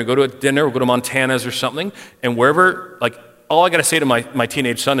meal, we're going to go to a dinner, we'll go to Montana's or something, and wherever, like, all I got to say to my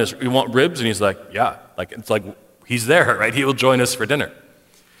teenage son is, you want ribs? And he's like, yeah. Like, it's like, he's there, right? He will join us for dinner.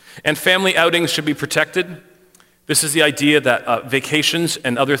 And family outings should be protected. This is the idea that vacations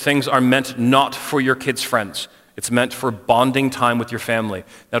and other things are meant not for your kids' friends. It's meant for bonding time with your family.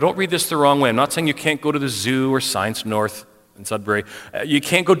 Now, don't read this the wrong way. I'm not saying you can't go to the zoo or Science North in Sudbury. You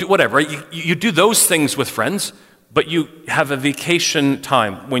can't go do whatever, right? You do those things with friends, but you have a vacation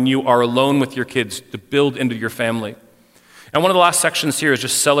time when you are alone with your kids to build into your family. And one of the last sections here is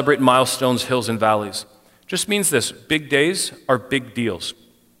just celebrate milestones, hills, and valleys. Just means this: big days are big deals.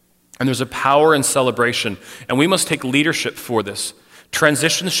 And there's a power in celebration, and we must take leadership for this.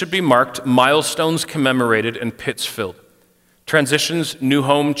 Transitions should be marked, milestones commemorated, and pits filled. Transitions, new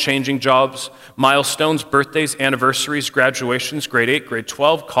home, changing jobs, milestones, birthdays, anniversaries, graduations, grade 8, grade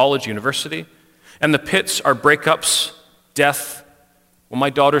 12, college, university. And the pits are breakups, death. When my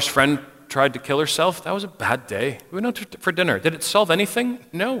daughter's friend tried to kill herself, that was a bad day. We went out for dinner. Did it solve anything?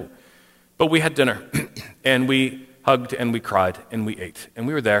 No. But we had dinner, and we hugged and we cried and we ate and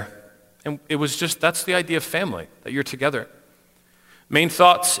we were there. And it was just, that's the idea of family, that you're together. Main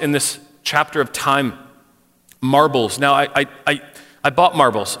thoughts in this chapter of time, marbles. Now, I bought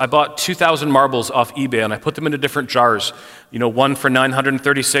marbles. I bought 2,000 marbles off eBay, and I put them into different jars. One for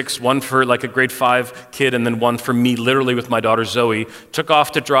 936, one for like a grade 5 kid, and then one for me, literally with my daughter Zoe. Took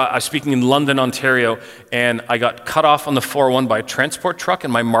off to draw. I was speaking in London, Ontario, and I got cut off on the 401 by a transport truck,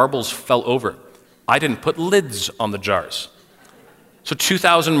 and my marbles fell over. I didn't put lids on the jars. So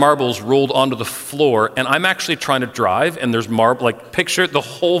 2,000 marbles rolled onto the floor, and I'm actually trying to drive, and there's picture the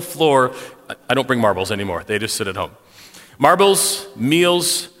whole floor. I don't bring marbles anymore. They just sit at home. Marbles,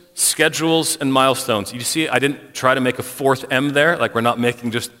 meals, schedules, and milestones. You see, I didn't try to make a fourth M there, like we're not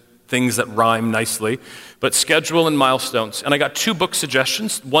making just things that rhyme nicely, but schedule and milestones. And I got 2 book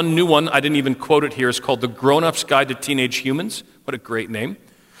suggestions. One new one, I didn't even quote it here, is called The Grown-Up's Guide to Teenage Humans. What a great name.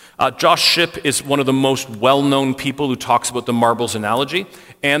 Josh Shipp is one of the most well-known people who talks about the marbles analogy,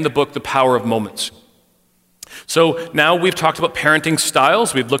 and the book The Power of Moments. So now we've talked about parenting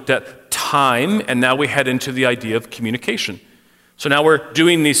styles, we've looked at time, and now we head into the idea of communication. So now we're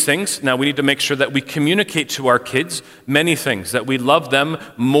doing these things. Now we need to make sure that we communicate to our kids many things, that we love them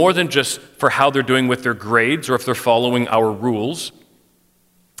more than just for how they're doing with their grades or if they're following our rules.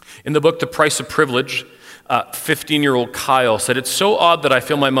 In the book, The Price of Privilege, 15-year-old Kyle said, "It's so odd that I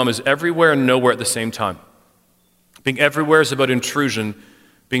feel my mom is everywhere and nowhere at the same time. Being everywhere is about intrusion.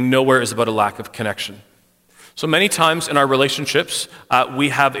 Being nowhere is about a lack of connection." So many times in our relationships, we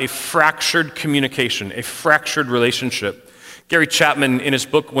have a fractured communication, a fractured relationship. Gary Chapman, in his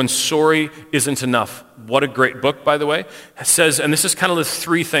book, When Sorry Isn't Enough, what a great book, by the way, says, and this is kind of the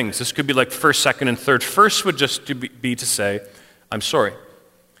 3 things. This could be like first, second, and third. First would just be to say, I'm sorry.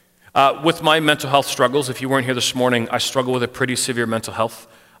 With my mental health struggles, if you weren't here this morning, I struggle with a pretty severe mental health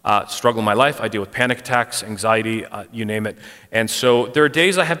struggle in my life. I deal with panic attacks, anxiety, you name it. And so there are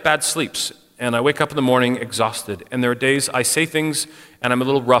days I have bad sleeps, and I wake up in the morning exhausted. And there are days I say things, and I'm a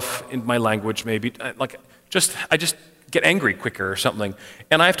little rough in my language, maybe. I just get angry quicker or something.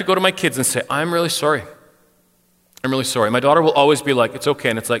 And I have to go to my kids and say, I'm really sorry. I'm really sorry. My daughter will always be like, it's okay.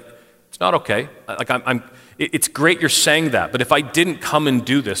 And it's like, it's not okay. It's great you're saying that, but if I didn't come and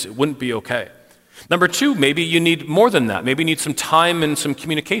do this, it wouldn't be okay. Number 2, maybe you need more than that. Maybe you need some time and some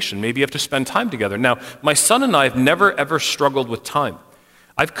communication. Maybe you have to spend time together. Now, my son and I have never, ever struggled with time.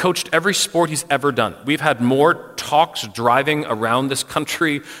 I've coached every sport he's ever done. We've had more talks driving around this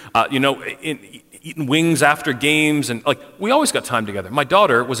country, eating wings after games, and we always got time together. My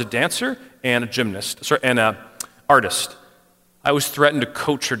daughter was a dancer and a gymnast, and an artist. I was threatened to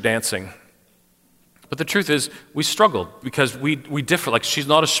coach her dancing. But the truth is, we struggled because we differ. She's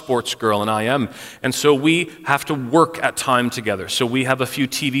not a sports girl and I am. And so we have to work at time together. So we have a few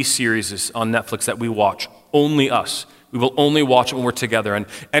TV series on Netflix that we watch, only us. We will only watch it when we're together. And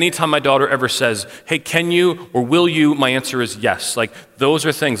anytime my daughter ever says, hey, can you or will you, my answer is yes. Those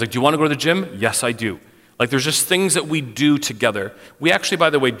are things. Do you want to go to the gym? Yes, I do. There's just things that we do together. We actually, by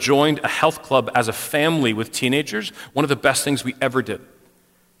the way, joined a health club as a family with teenagers. One of the best things we ever did.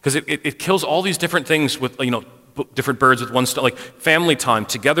 Because it kills all these different things with, different birds with one stone, family time,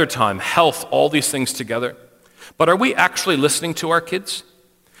 together time, health, all these things together. But are we actually listening to our kids?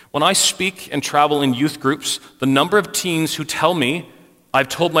 When I speak and travel in youth groups, the number of teens who tell me, I've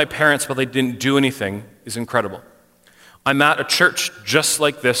told my parents but they didn't do anything, is incredible. I'm at a church just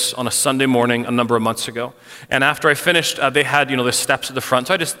like this on a Sunday morning a number of months ago. And after I finished, they had, the steps at the front.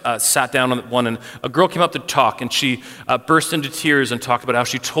 So I just sat down on one, and a girl came up to talk, and she burst into tears and talked about how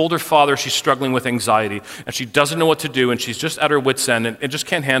she told her father she's struggling with anxiety, and she doesn't know what to do, and she's just at her wit's end and just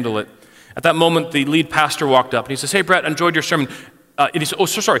can't handle it. At that moment, the lead pastor walked up, and he says, hey, Brett, enjoyed your sermon. And he said, oh,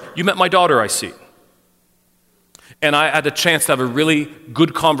 so sorry, you met my daughter, I see. And I had a chance to have a really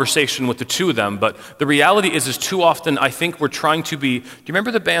good conversation with the two of them. But the reality is too often I think we're trying to be, do you remember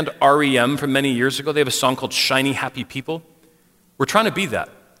the band REM from many years ago? They have a song called Shiny Happy People. We're trying to be that.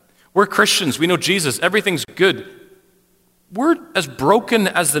 We're Christians. We know Jesus. Everything's good. We're as broken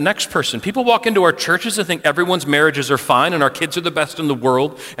as the next person. People walk into our churches and think everyone's marriages are fine and our kids are the best in the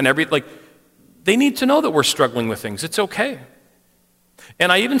world. And they need to know that we're struggling with things. It's okay.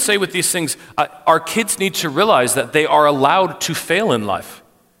 And I even say with these things, our kids need to realize that they are allowed to fail in life.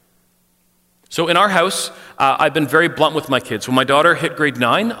 So in our house, I've been very blunt with my kids. When my daughter hit grade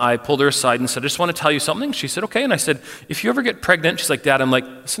 9, I pulled her aside and said, I just want to tell you something. She said, okay. And I said, if you ever get pregnant, she's like, Dad, I'm like,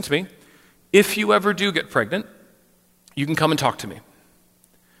 listen to me. If you ever do get pregnant, you can come and talk to me.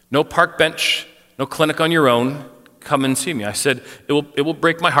 No park bench, no clinic on your own. Come and see me. I said, it will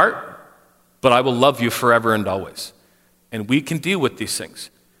break my heart, but I will love you forever and always. And we can deal with these things.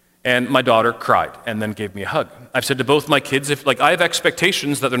 And my daughter cried and then gave me a hug. I've said to both my kids, I have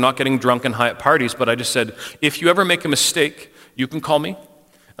expectations that they're not getting drunk and high at parties, but I just said, if you ever make a mistake, you can call me,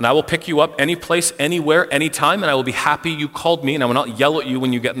 and I will pick you up any place, anywhere, anytime, and I will be happy you called me, and I will not yell at you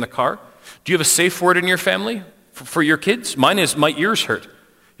when you get in the car. Do you have a safe word in your family for your kids? Mine is, my ears hurt.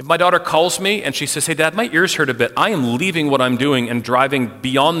 If my daughter calls me and she says, hey, Dad, my ears hurt a bit, I am leaving what I'm doing and driving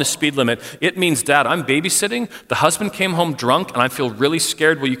beyond the speed limit. It means, Dad, I'm babysitting. The husband came home drunk and I feel really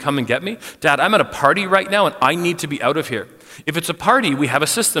scared. Will you come and get me? Dad, I'm at a party right now and I need to be out of here. If it's a party, we have a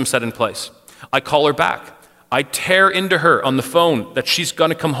system set in place. I call her back. I tear into her on the phone that she's going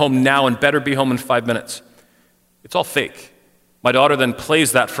to come home now and better be home in 5 minutes. It's all fake. My daughter then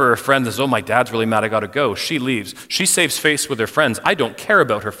plays that for her friends as, oh, my dad's really mad, I gotta go. She leaves. She saves face with her friends. I don't care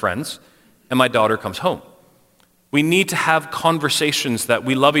about her friends. And my daughter comes home. We need to have conversations that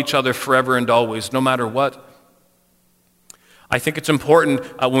we love each other forever and always, no matter what. I think it's important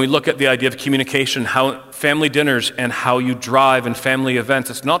when we look at the idea of communication, how family dinners and how you drive and family events,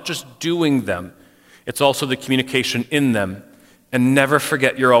 it's not just doing them, it's also the communication in them. And never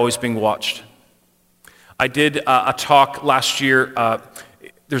forget you're always being watched. I did a talk last year.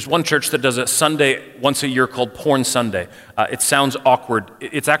 There's one church that does a Sunday once a year called Porn Sunday. It sounds awkward.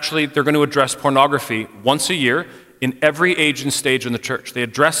 It's actually, they're going to address pornography once a year in every age and stage in the church. They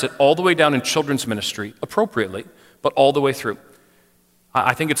address it all the way down in children's ministry, appropriately, but all the way through.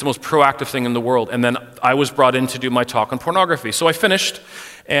 I think it's the most proactive thing in the world. And then I was brought in to do my talk on pornography. So I finished,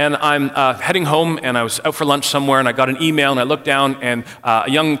 and I'm heading home, and I was out for lunch somewhere, and I got an email, and I looked down, and a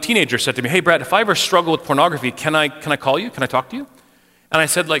young teenager said to me, hey, Brett, if I ever struggle with pornography, can I call you? Can I talk to you? And I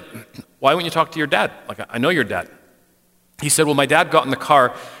said, why wouldn't you talk to your dad? I know your dad. He said, well, my dad got in the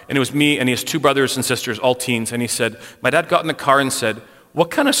car, and it was me, and he has 2 brothers and sisters, all teens, and he said, my dad got in the car and said,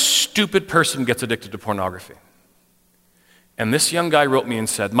 what kind of stupid person gets addicted to pornography? And this young guy wrote me and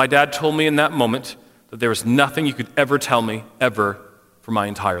said, my dad told me in that moment that there was nothing you could ever tell me, ever, for my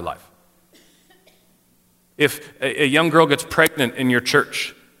entire life. If a young girl gets pregnant in your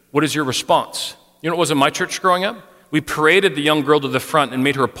church, what is your response? You know what was in my church growing up? We paraded the young girl to the front and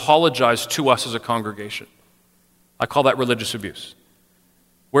made her apologize to us as a congregation. I call that religious abuse.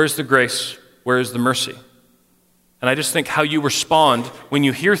 Where's the grace? Where is the mercy? And I just think how you respond when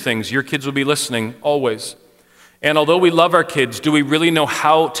you hear things, your kids will be listening always. And although we love our kids, do we really know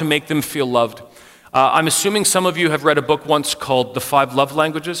how to make them feel loved? I'm assuming some of you have read a book once called The 5 Love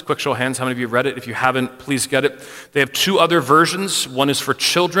Languages. Quick show of hands, how many of you have read it? If you haven't, please get it. They have 2 other versions. One is for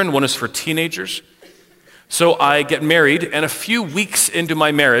children, one is for teenagers. So I get married, and a few weeks into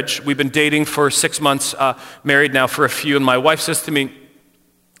my marriage, we've been dating for 6 months, married now for a few, and my wife says to me,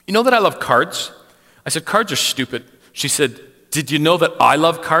 you know that I love cards? I said, cards are stupid. She said, did you know that I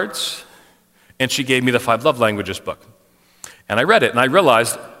love cards? And she gave me the 5 Love Languages book. And I read it, and I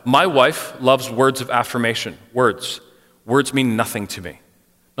realized my wife loves words of affirmation. Words. Words mean nothing to me.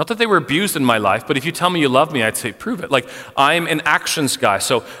 Not that they were abused in my life, but if you tell me you love me, I'd say, prove it. I'm an actions guy,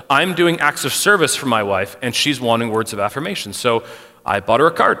 so I'm doing acts of service for my wife, and she's wanting words of affirmation. So I bought her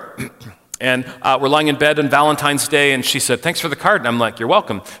a card. And we're lying in bed on Valentine's Day, and she said, thanks for the card. And I'm like, you're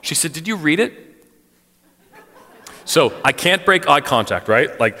welcome. She said, did you read it? So I can't break eye contact, right?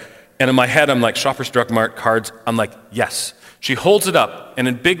 And in my head, I'm like, Shoppers Drug Mart, cards. I'm like, yes. She holds it up, and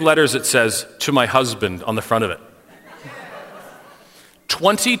in big letters it says, to my husband on the front of it.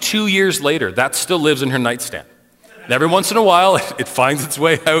 22 years later, that still lives in her nightstand. And every once in a while, it finds its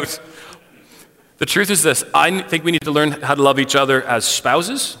way out. The truth is this, I think we need to learn how to love each other as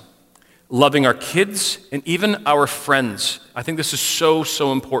spouses, loving our kids, and even our friends. I think this is so,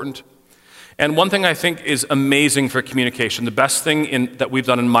 so important. And one thing I think is amazing for communication, the best thing that we've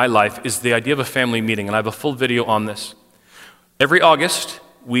done in my life is the idea of a family meeting, and I have a full video on this. Every August,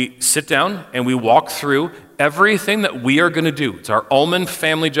 we sit down and we walk through everything that we are going to do. It's our Ullman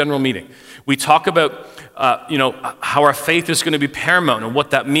Family General Meeting. We talk about, how our faith is going to be paramount and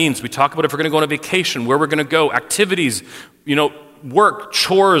what that means. We talk about if we're going to go on a vacation, where we're going to go, activities, work,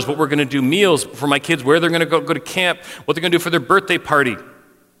 chores, what we're going to do, meals for my kids, where they're going to go to camp, what they're going to do for their birthday party.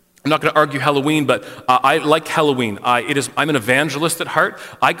 I'm not going to argue Halloween, but I like Halloween. I'm an evangelist at heart.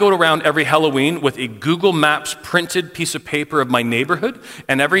 I go around every Halloween with a Google Maps printed piece of paper of my neighborhood,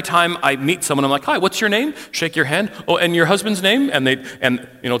 and every time I meet someone, I'm like, hi, what's your name? Shake your hand. Oh, and your husband's name? And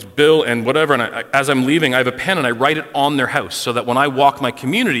it's Bill and whatever, and as I'm leaving, I have a pen and I write it on their house so that when I walk my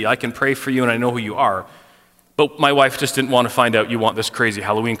community, I can pray for you and I know who you are. But my wife just didn't want to find out you want this crazy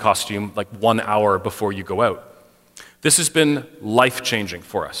Halloween costume 1 hour before you go out. This has been life-changing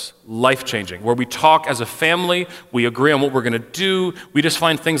for us, life-changing, where we talk as a family, we agree on what we're going to do, we just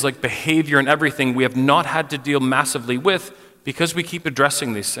find things like behavior and everything we have not had to deal massively with because we keep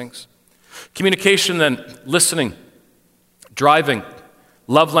addressing these things. Communication then, listening, driving,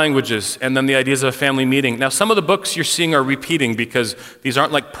 love languages, and then the ideas of a family meeting. Now, some of the books you're seeing are repeating because these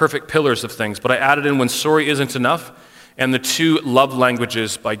aren't like perfect pillars of things, but I added in When Sorry Isn't Enough and the 2 love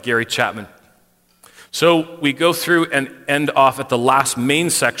languages by Gary Chapman. So we go through and end off at the last main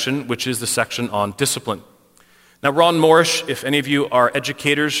section, which is the section on discipline. Now, Ron Morrish, if any of you are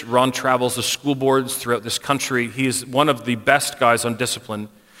educators, Ron travels the school boards throughout this country. He is one of the best guys on discipline.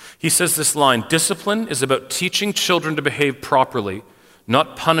 He says this line, "Discipline is about teaching children to behave properly,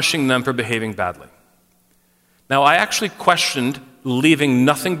 not punishing them for behaving badly." Now, I actually questioned leaving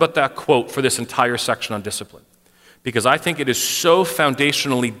nothing but that quote for this entire section on discipline, because I think it is so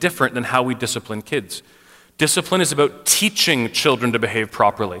foundationally different than how we discipline kids. Discipline is about teaching children to behave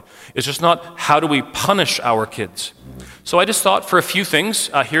properly. It's just not how do we punish our kids. So I just thought for a few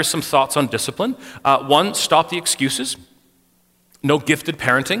things, here's some thoughts on discipline. 1, stop the excuses. No gifted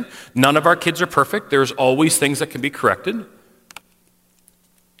parenting. None of our kids are perfect. There's always things that can be corrected.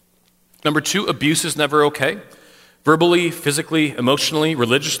 Number 2, abuse is never okay. Verbally, physically, emotionally,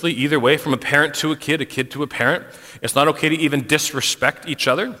 religiously, either way, from a parent to a kid to a parent. It's not okay to even disrespect each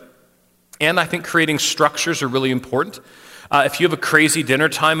other. And I think creating structures are really important. If you have a crazy dinner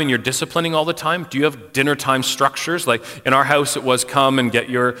time and you're disciplining all the time, do you have dinner time structures? Like in our house, it was come and get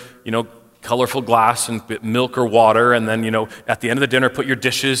your, colorful glass and milk or water, and then, at the end of the dinner, put your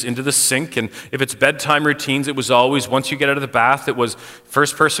dishes into the sink. And if it's bedtime routines, it was always, once you get out of the bath, it was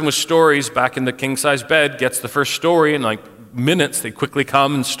first person with stories back in the king-size bed gets the first story, and minutes, they quickly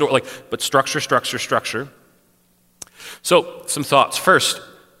come and but structure. So, some thoughts. First,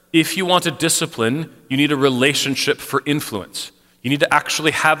 if you want to discipline, you need a relationship for influence. You need to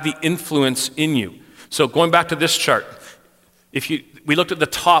actually have the influence in you. So going back to this chart, we looked at the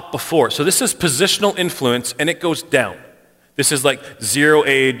top before. So this is positional influence, and it goes down. This is like 0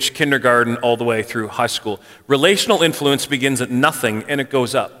 age, kindergarten, all the way through high school. Relational influence begins at nothing, and it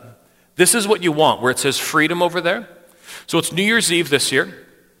goes up. This is what you want, where it says freedom over there. So it's New Year's Eve this year.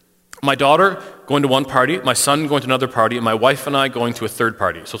 My daughter going to one party, my son going to another party, and my wife and I going to a third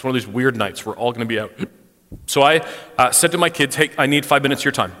party. So it's one of these weird nights. We're all going to be out. So I said to my kids, hey, I need 5 minutes of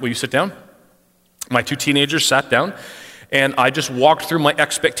your time. Will you sit down? My 2 teenagers sat down, and I just walked through my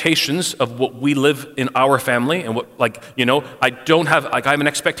expectations of what we live in our family, and I have an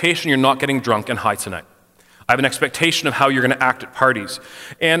expectation you're not getting drunk and high tonight. I have an expectation of how you're going to act at parties.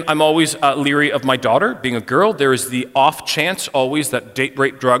 And I'm always leery of my daughter. Being a girl, there is the off chance always that date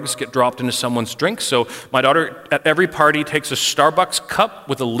rape drugs get dropped into someone's drink. So my daughter at every party takes a Starbucks cup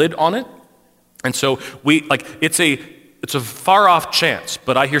with a lid on it. And so it's a far off chance,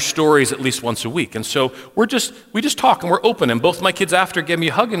 but I hear stories at least once a week. And so we just talk and we're open. And both my kids after gave me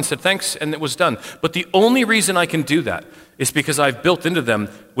a hug and said thanks, and it was done. But the only reason I can do that is because I've built into them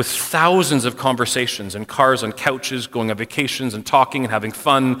with thousands of conversations and cars on couches, going on vacations and talking and having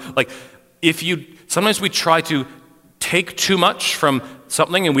fun. Sometimes we try to take too much from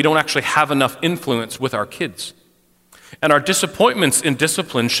something and we don't actually have enough influence with our kids. And our disappointments in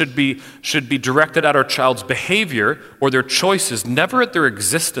discipline should be directed at our child's behavior or their choices, never at their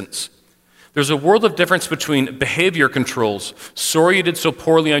existence. There's a world of difference between behavior controls. Sorry you did so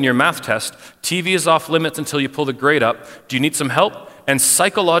poorly on your math test. TV is off limits until you pull the grade up. Do you need some help? And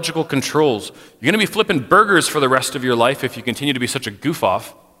psychological controls. You're going to be flipping burgers for the rest of your life if you continue to be such a goof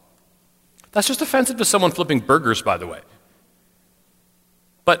off. That's just offensive to someone flipping burgers, by the way.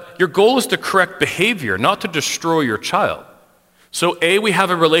 But your goal is to correct behavior, not to destroy your child. So A, we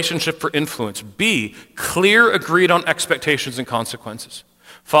have a relationship for influence. B, clear, agreed on expectations and consequences.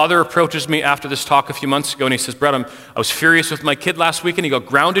 Father approaches me after this talk a few months ago and he says, Brett, I was furious with my kid last week and he got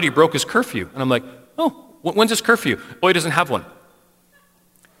grounded, he broke his curfew. And I'm like, oh, when's his curfew? Oh, he doesn't have one.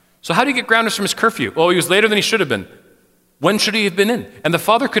 So how do you get grounded from his curfew? Oh, he was later than he should have been. When should he have been in? And the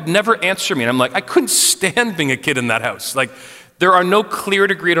father could never answer me. And I'm like, I couldn't stand being a kid in that house. There are no clear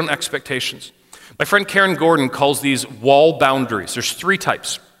agreed on expectations. My friend Karen Gordon calls these wall boundaries. There's 3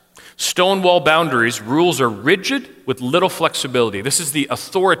 types. Stone wall boundaries, rules are rigid with little flexibility. This is the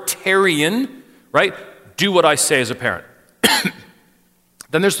authoritarian, right? Do what I say as a parent.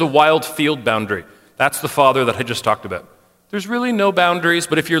 Then there's the wild field boundary. That's the father that I just talked about. There's really no boundaries,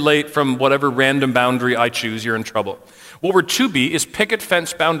 but if you're late from whatever random boundary I choose, you're in trouble. What we're to be is picket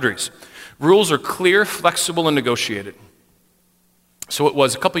fence boundaries. Rules are clear, flexible, and negotiated. So it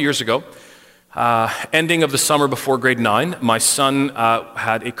was a couple years ago, ending of the summer before grade 9, my son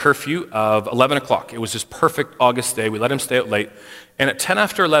had a curfew of 11 o'clock. It was his perfect August day. We let him stay out late. And at 10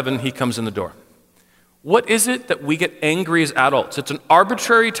 after 11, he comes in the door. What is it that we get angry as adults? It's an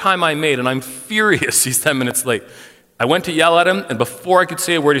arbitrary time I made, and I'm furious he's 10 minutes late. I went to yell at him, and before I could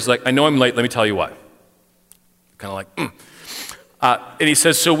say a word, he's like, I know I'm late, let me tell you why. Kind of like, and he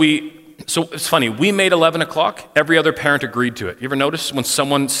says, so it's funny, we made 11 o'clock, every other parent agreed to it. You ever notice when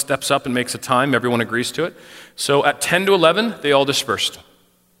someone steps up and makes a time, everyone agrees to it? So at 10 to 11, they all dispersed.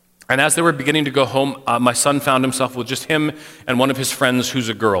 And as they were beginning to go home, my son found himself with just him and one of his friends who's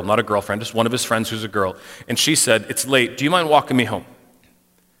a girl, not a girlfriend, just one of his friends who's a girl. And she said, it's late, do you mind walking me home?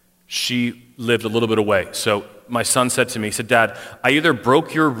 She lived a little bit away. So my son said to me, he said, Dad, I either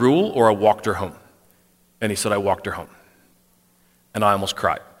broke your rule or I walked her home. And he said, I walked her home. And I almost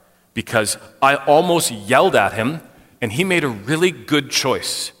cried because I almost yelled at him, and he made a really good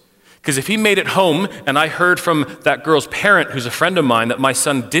choice. Because if he made it home and I heard from that girl's parent, who's a friend of mine, that my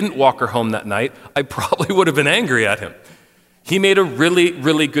son didn't walk her home that night, I probably would have been angry at him. He made a really,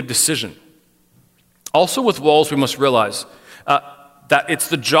 really good decision. Also with walls, we must realize that it's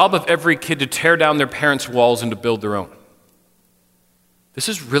the job of every kid to tear down their parents' walls and to build their own. This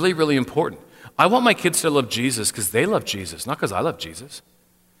is really, really important. I want my kids to love Jesus because they love Jesus, not because I love Jesus.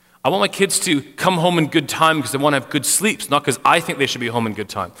 I want my kids to come home in good time because they want to have good sleeps, not because I think they should be home in good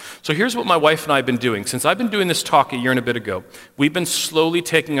time. So here's what my wife and I have been doing. Since I've been doing this talk a year and a bit ago, we've been slowly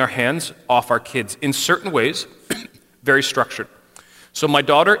taking our hands off our kids in certain ways, very structured. So my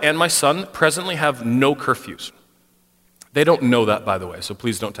daughter and my son presently have no curfews. They don't know that, by the way, so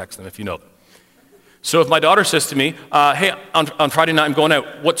please don't text them if you know them. So if my daughter says to me, hey, on Friday night I'm going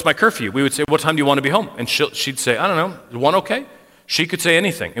out, what's my curfew? We would say, what time do you want to be home? And she'd say, I don't know, is 1 okay? She could say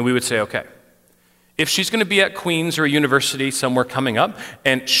anything, and we would say, okay. If she's going to be at Queen's or a university somewhere coming up,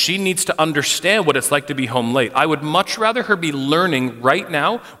 and she needs to understand what it's like to be home late, I would much rather her be learning right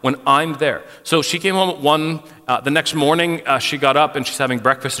now when I'm there. So she came home at 1. The next morning, she got up, and she's having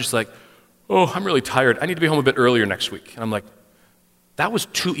breakfast, and she's like, oh, I'm really tired. I need to be home a bit earlier next week. And I'm like, that was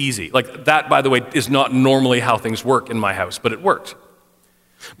too easy. Like, that, by the way, is not normally how things work in my house, but it worked.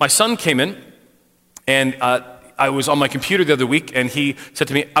 My son came in, and I was on my computer the other week, and he said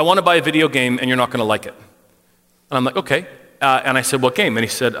to me, I want to buy a video game, and you're not going to like it. And I'm like, okay. And I said, what game? And he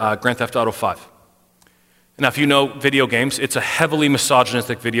said, Grand Theft Auto 5. Now, if you know video games, it's a heavily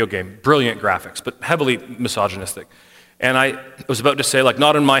misogynistic video game. Brilliant graphics, but heavily misogynistic. And I was about to say, like,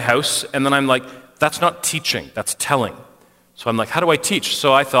 not in my house, and then I'm like, that's not teaching, that's telling. So I'm like, how do I teach?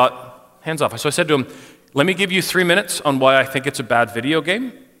 So I thought, hands off. So I said to him, let me give you 3 minutes on why I think it's a bad video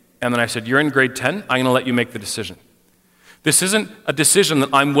game. And then I said, you're in grade 10, I'm going to let you make the decision. This isn't a decision that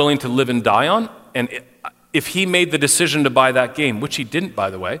I'm willing to live and die on. And if he made the decision to buy that game, which he didn't,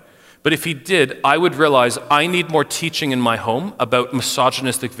 by the way, but if he did, I would realize I need more teaching in my home about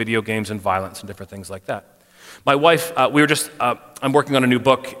misogynistic video games and violence and different things like that. My wife, I'm working on a new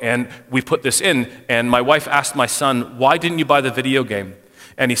book, and we put this in, and my wife asked my son, why didn't you buy the video game?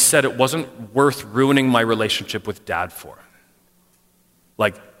 And he said it wasn't worth ruining my relationship with Dad for.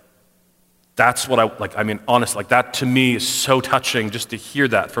 Like, that's what honestly, that to me is so touching just to hear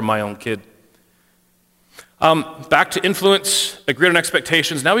that from my own kid. Back to influence, agreed on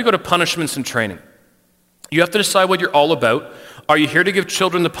expectations. Now we go to punishments and training. You have to decide what you're all about. Are you here to give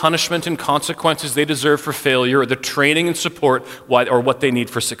children the punishment and consequences they deserve for failure, or the training and support or what they need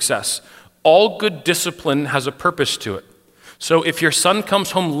for success? All good discipline has a purpose to it. So if your son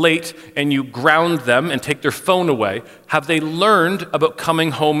comes home late and you ground them and take their phone away, have they learned about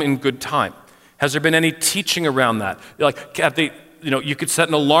coming home in good time? Has there been any teaching around that? Like, have they, you could set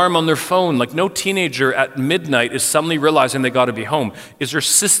an alarm on their phone. Like, no teenager at midnight is suddenly realizing they got to be home. Is there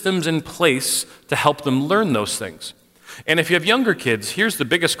systems in place to help them learn those things? And if you have younger kids, here's the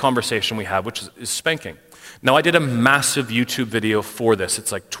biggest conversation we have, which is spanking. Now, I did a massive YouTube video for this.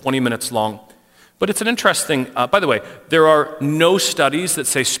 It's like 20 minutes long. But it's an interesting, by the way, there are no studies that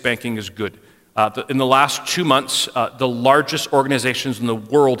say spanking is good. In the last 2 months, the largest organizations in the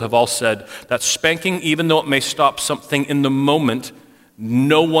world have all said that spanking, even though it may stop something in the moment,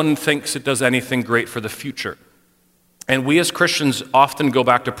 no one thinks it does anything great for the future. And we as Christians often go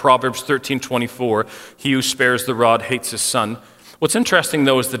back to Proverbs 13:24, he who spares the rod hates his son. What's interesting,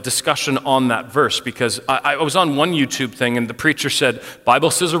 though, is the discussion on that verse, because I was on one YouTube thing, and the preacher said, Bible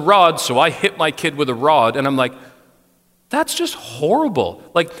says a rod, so I hit my kid with a rod. And I'm like, that's just horrible.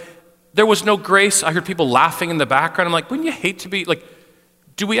 Like, there was no grace. I heard people laughing in the background. I'm like, wouldn't you hate to be, like,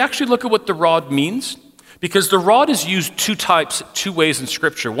 do we actually look at what the rod means? Because the rod is used two ways in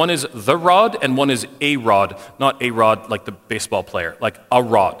Scripture. One is the rod, and one is a rod. Not a rod like the baseball player, like a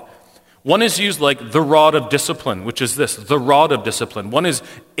rod. One is used like the rod of discipline, which is this, the rod of discipline. One is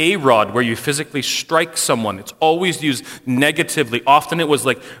a rod, where you physically strike someone. It's always used negatively. Often it was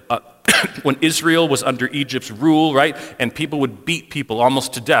like when Israel was under Egypt's rule, right? And people would beat people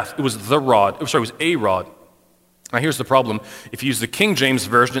almost to death. It was the rod. It was a rod. Now here's the problem. If you use the King James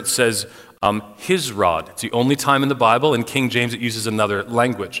Version, it says his rod. It's the only time in the Bible. In King James, it uses another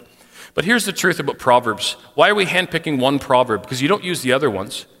language. But here's the truth about Proverbs. Why are we handpicking one proverb? Because you don't use the other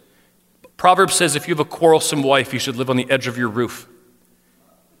ones. Proverbs says if you have a quarrelsome wife, you should live on the edge of your roof.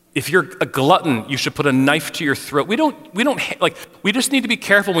 If you're a glutton, you should put a knife to your throat. We just need to be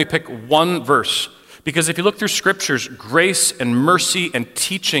careful when we pick one verse. Because if you look through scriptures, grace and mercy and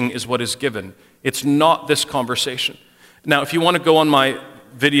teaching is what is given. It's not this conversation. Now, if you want to go on my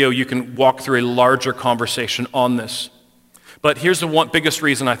video, you can walk through a larger conversation on this. But here's the biggest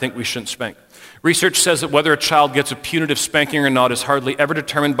reason I think we shouldn't spank. Research says that whether a child gets a punitive spanking or not is hardly ever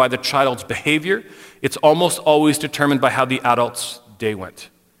determined by the child's behavior. It's almost always determined by how the adult's day went.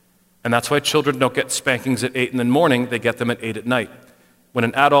 And that's why children don't get spankings at 8 in the morning, they get them at 8 at night. When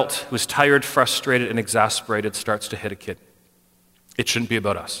an adult who is tired, frustrated, and exasperated starts to hit a kid. It shouldn't be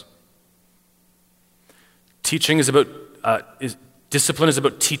about us. Teaching is about, discipline is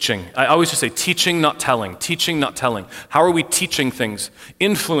about teaching. I always just say teaching, not telling. Teaching, not telling. How are we teaching things?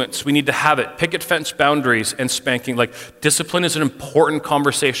 Influence, we need to have it. Picket fence boundaries and spanking. Discipline is an important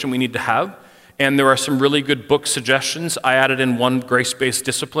conversation we need to have. And there are some really good book suggestions. I added in one, Grace-Based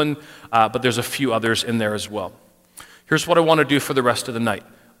Discipline, but there's a few others in there as well. Here's what I want to do for the rest of the night.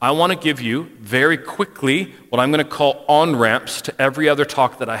 I want to give you, very quickly, what I'm going to call on-ramps to every other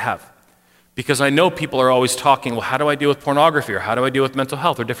talk that I have. Because I know people are always talking, well, how do I deal with pornography, or how do I deal with mental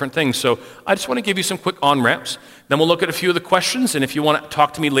health, or different things. So I just want to give you some quick on-ramps. Then we'll look at a few of the questions, and if you want to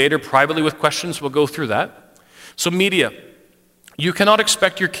talk to me later privately with questions, we'll go through that. So media. You cannot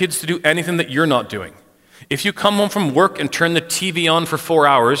expect your kids to do anything that you're not doing. If you come home from work and turn the TV on for 4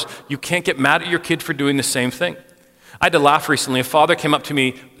 hours, you can't get mad at your kid for doing the same thing. I had to laugh recently. A father came up to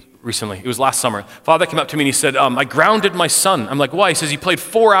me, it was last summer. Father came up to me and he said, I grounded my son. I'm like, why? He says, he played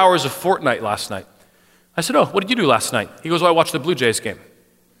 4 hours of Fortnite last night. I said, oh, what did you do last night? He goes, well, I watched the Blue Jays game.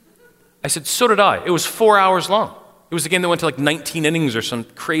 I said, so did I. It was 4 hours long. It was a game that went to 19 innings or some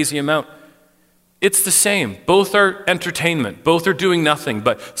crazy amount. It's the same. Both are entertainment. Both are doing nothing.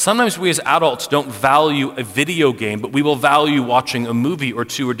 But sometimes we as adults don't value a video game, but we will value watching a movie or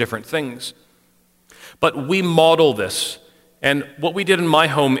two or different things. But we model this. And what we did in my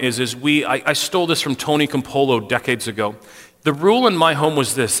home is I stole this from Tony Campolo decades ago. The rule in my home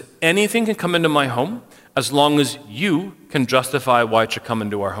was this: anything can come into my home as long as you can justify why it should come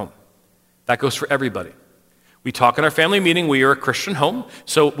into our home. That goes for everybody. We talk in our family meeting, we are a Christian home,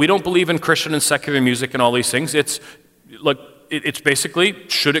 so we don't believe in Christian and secular music and all these things. It's basically,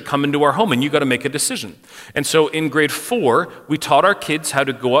 should it come into our home? And you got to make a decision. And so in grade 4, we taught our kids how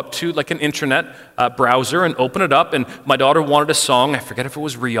to go up to an internet browser and open it up. And my daughter wanted a song. I forget if it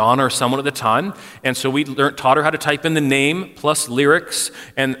was Rihanna or someone at the time. And so we taught her how to type in the name plus lyrics,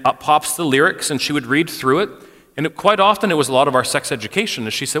 and up pops the lyrics, and she would read through it. And quite often it was a lot of our sex education.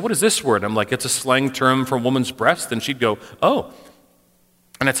 And she said, what is this word? I'm like, it's a slang term for woman's breast. And she'd go, oh.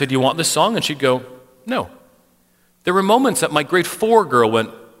 And I'd say, do you want this song? And she'd go, no. There were moments that my grade 4 girl went,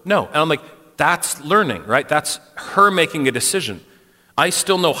 no. And I'm like, that's learning, right? That's her making a decision. I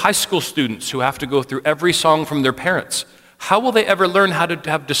still know high school students who have to go through every song from their parents. How will they ever learn how to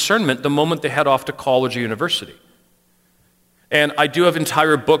have discernment the moment they head off to college or university? And I do have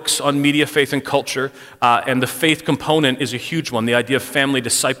entire books on media, faith, and culture, and the faith component is a huge one, the idea of family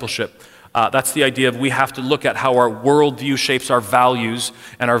discipleship. That's the idea of we have to look at how our worldview shapes our values,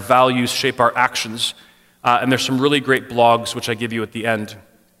 and our values shape our actions. And there's some really great blogs, which I give you at the end.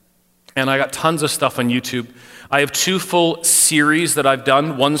 And I got tons of stuff on YouTube. I have 2 full series that I've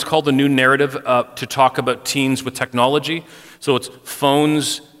done. One's called The New Narrative, to talk about teens with technology. So it's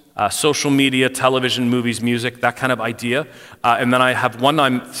phones, social media, television, movies, music, that kind of idea. And then I have one,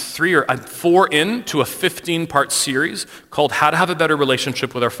 I'm 4 into a 15-part series called How to Have a Better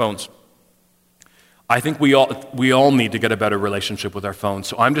Relationship with Our Phones. I think we all need to get a better relationship with our phones.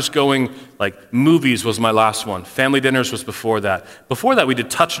 So I'm just going, movies was my last one. Family dinners was before that. Before that, we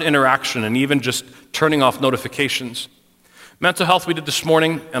did touch and interaction and even just turning off notifications. Mental health we did this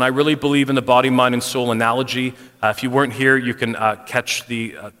morning, and I really believe in the body, mind, and soul analogy. If you weren't here, you can catch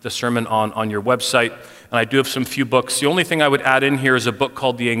the sermon on your website. And I do have some few books. The only thing I would add in here is a book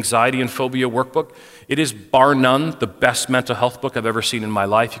called The Anxiety and Phobia Workbook. It is, bar none, the best mental health book I've ever seen in my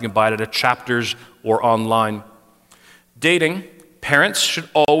life. You can buy it at Chapters or online. Dating, parents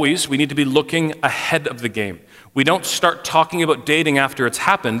we need to be looking ahead of the game. We don't start talking about dating after it's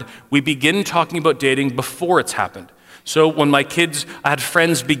happened. We begin talking about dating before it's happened. So when I had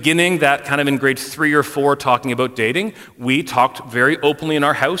friends beginning that kind of in grade 3 or 4 talking about dating, we talked very openly in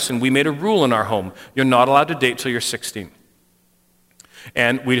our house, and we made a rule in our home. You're not allowed to date till you're 16.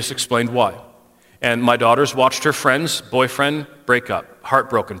 And we just explained why. And my daughter's watched her friends, boyfriend, break up,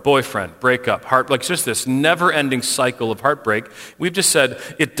 heartbroken, boyfriend, break up, like just this never-ending cycle of heartbreak. We've just said,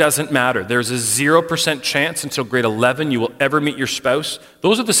 it doesn't matter. There's a 0% chance until grade 11 you will ever meet your spouse.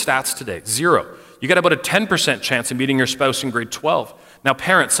 Those are the stats today, 0. You got about a 10% chance of meeting your spouse in grade 12. Now,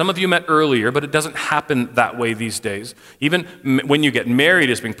 parents, some of you met earlier, but it doesn't happen that way these days. Even when you get married,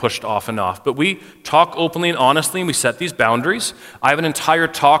 it's being pushed off and off. But we talk openly and honestly, and we set these boundaries. I have an entire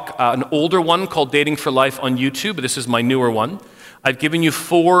talk, an older one called Dating for Life on YouTube, but this is my newer one. I've given you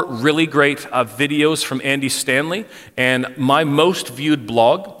 4 really great videos from Andy Stanley, and my most viewed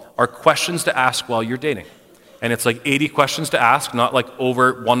blog are questions to ask while you're dating. And it's like 80 questions to ask, not like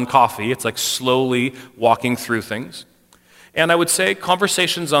over one coffee. It's like slowly walking through things. And I would say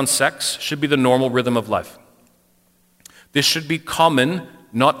conversations on sex should be the normal rhythm of life. This should be common,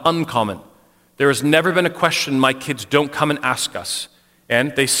 not uncommon. There has never been a question my kids don't come and ask us.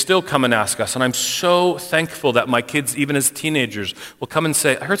 And they still come and ask us. And I'm so thankful that my kids, even as teenagers, will come and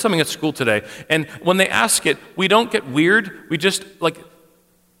say, I heard something at school today. And when they ask it, we don't get weird. We just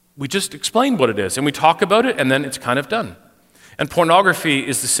explain what it is. And we talk about it, and then it's kind of done. And pornography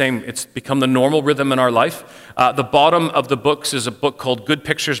is the same. It's become the normal rhythm in our life. The bottom of the books is a book called Good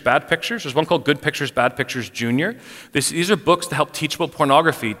Pictures, Bad Pictures. There's one called Good Pictures, Bad Pictures Junior. These are books to help teach about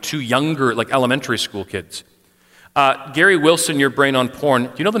pornography to younger, like elementary school kids. Gary Wilson, Your Brain on Porn.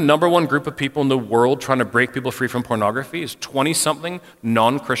 Do you know the number one group of people in the world trying to break people free from pornography is 20-something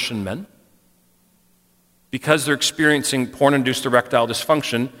non-Christian men? Because they're experiencing porn-induced erectile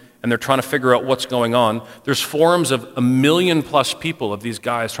dysfunction, and they're trying to figure out what's going on. There's forums of 1 million plus people of these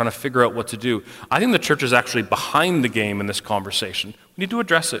guys trying to figure out what to do. I think the church is actually behind the game in this conversation. We need to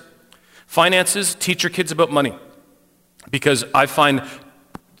address it. Finances, teach your kids about money. Because I find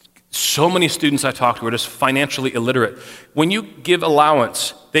so many students I talk to are just financially illiterate. When you give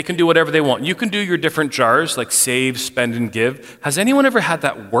allowance, they can do whatever they want. You can do your different jars, like save, spend, and give. Has anyone ever had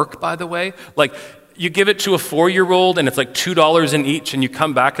that work, by the way? Like, you give it to a 4-year-old and it's like $2 in each, and you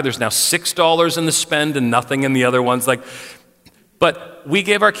come back and there's now $6 in the spend and nothing in the other ones. But we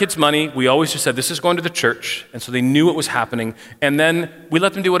gave our kids money. We always just said, this is going to the church. And so they knew it was happening. And then we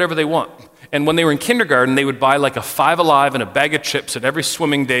let them do whatever they want. And when they were in kindergarten, they would buy like a Five Alive and a bag of chips at every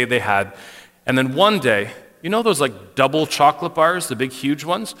swimming day they had. And then one day, you know those like double chocolate bars, the big huge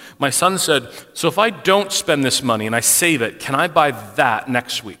ones? My son said, so if I don't spend this money and I save it, can I buy that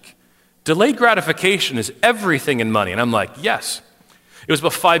next week? Delayed gratification is everything in money. And I'm like, yes. It was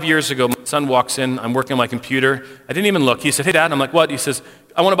about 5 years ago. My son walks in. I'm working on my computer. I didn't even look. He said, hey, Dad. And I'm like, what? He says,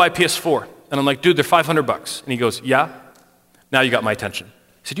 I want to buy a PS4. And I'm like, dude, they're $500. And he goes, yeah? Now you got my attention.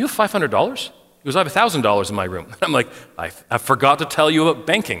 He said, you have $500? He goes, I have $1,000 in my room. And I'm like, I forgot to tell you about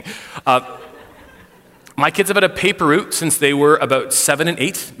banking. My kids have had a paper route since they were about 7 and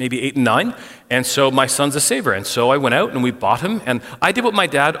 8, maybe 8 and 9. And so my son's a saver. And so I went out and we bought him. And I did what my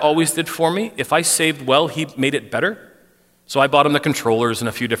dad always did for me. If I saved well, he made it better. So I bought him the controllers and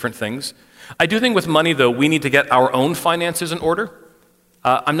a few different things. I do think with money, though, we need to get our own finances in order.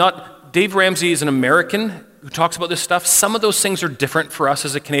 Dave Ramsey is an American who talks about this stuff. Some of those things are different for us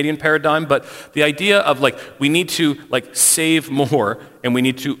as a Canadian paradigm, but the idea of we need to save more and we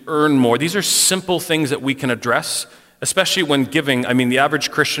need to earn more, these are simple things that we can address, especially when giving. I mean, the average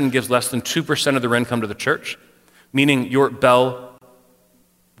Christian gives less than 2% of their income to the church, meaning your Bell,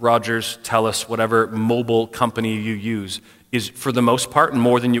 Rogers, TELUS, whatever mobile company you use is for the most part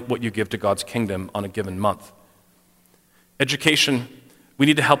more than what you give to God's kingdom on a given month. Education. We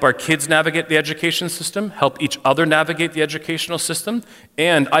need to help our kids navigate the education system, help each other navigate the educational system,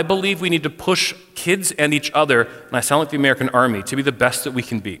 and I believe we need to push kids and each other, and I sound like the American Army, to be the best that we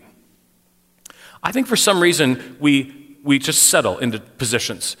can be. I think for some reason we just settle into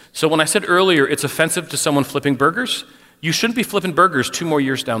positions. So when I said earlier it's offensive to someone flipping burgers, you shouldn't be flipping burgers 2 more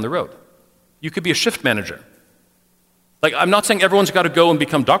years down the road. You could be a shift manager. I'm not saying everyone's got to go and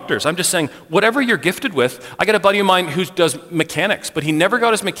become doctors. I'm just saying, whatever you're gifted with. I got a buddy of mine who does mechanics, but he never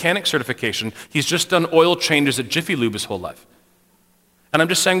got his mechanic certification. He's just done oil changes at Jiffy Lube his whole life. And I'm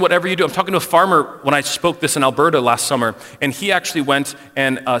just saying, whatever you do. I'm talking to a farmer when I spoke this in Alberta last summer, and he actually went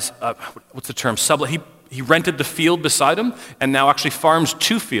and, what's the term? He rented the field beside him, and now actually farms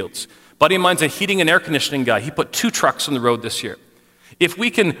 2 fields. Buddy of mine's a heating and air conditioning guy. He put 2 trucks on the road this year. If we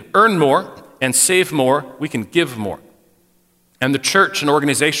can earn more and save more, we can give more. And the church and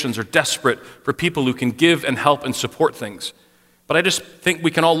organizations are desperate for people who can give and help and support things. But I just think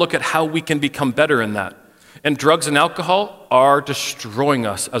we can all look at how we can become better in that. And drugs and alcohol are destroying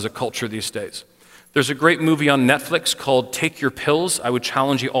us as a culture these days. There's a great movie on Netflix called Take Your Pills. I would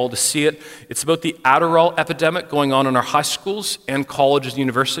challenge you all to see it. It's about the Adderall epidemic going on in our high schools and colleges and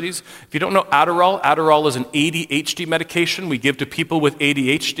universities. If you don't know Adderall is an ADHD medication we give to people with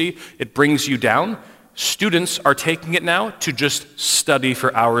ADHD. It brings you down. Students are taking it now to just study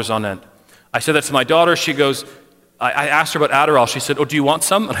for hours on end. I said that to my daughter. She goes, I asked her about Adderall. She said, "Oh, do you want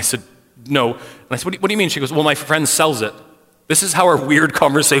some?" And I said, "No." And I said, what do you mean?" She goes, "Well, my friend sells it." This is how our weird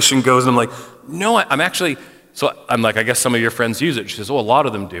conversation goes. And I'm like, "No, I'm actually..." So I'm like, "I guess some of your friends use it." She says, "Oh, a lot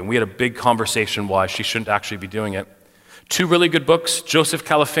of them do." And we had a big conversation why she shouldn't actually be doing it. 2 really good books, Joseph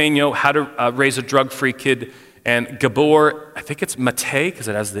Califano, How to Raise a Drug-Free Kid, and Gabor, I think it's Mate, because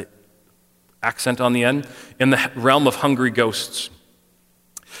it has the accent on the end, In the Realm of Hungry Ghosts.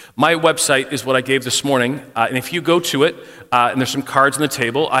 My website is what I gave this morning, and if you go to it, and there's some cards on the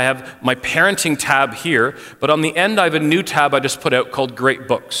table, I have my parenting tab here, but on the end I have a new tab I just put out called Great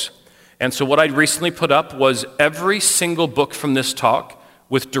Books. And so what I recently put up was every single book from this talk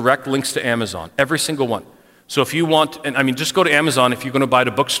with direct links to Amazon, every single one. So if you want, and I mean, just go to Amazon if you're going to buy it at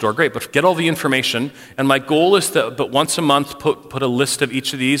a bookstore, great, but get all the information. And my goal is to, but once a month, put a list of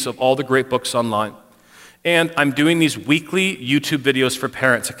each of these, of all the great books online. And I'm doing these weekly YouTube videos for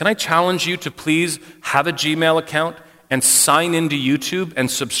parents. Can I challenge you to please have a Gmail account and sign into YouTube and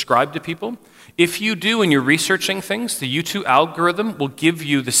subscribe to people? If you do and you're researching things, the YouTube algorithm will give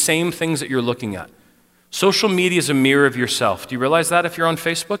you the same things that you're looking at. Social media is a mirror of yourself. Do you realize that if you're on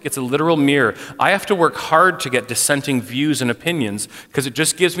Facebook? It's a literal mirror. I have to work hard to get dissenting views and opinions because it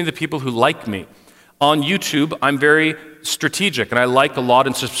just gives me the people who like me. On YouTube, I'm very strategic and I like a lot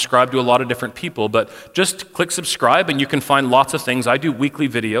and subscribe to a lot of different people, but just click subscribe and you can find lots of things. I do weekly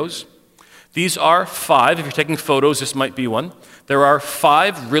videos. These are 5, if you're taking photos, this might be one. There are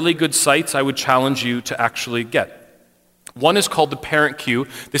 5 really good sites I would challenge you to actually get. One is called the Parent Cue.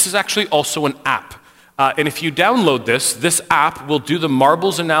 This is actually also an app. And if you download this app will do the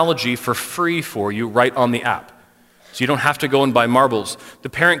marbles analogy for free for you right on the app. So you don't have to go and buy marbles. The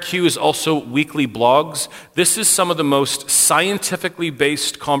Parent Cue is also weekly blogs. This is some of the most scientifically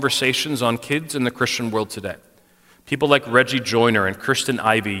based conversations on kids in the Christian world today. People like Reggie Joyner and Kirsten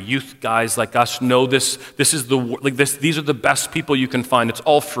Ivey, youth guys like us know this. These are the best people you can find. It's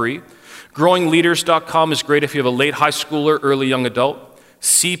all free. GrowingLeaders.com is great if you have a late high schooler, early young adult.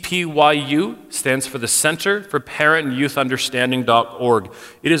 CPYU stands for the Center for Parent and Youth Understanding.org.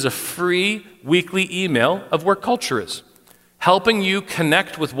 It is a free weekly email of where culture is, helping you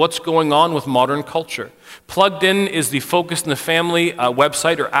connect with what's going on with modern culture. Plugged In is the Focus in the Family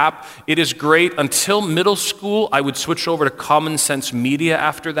website or app. It is great. Until middle school, I would switch over to Common Sense Media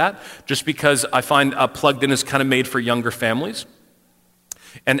after that, just because I find Plugged In is kind of made for younger families.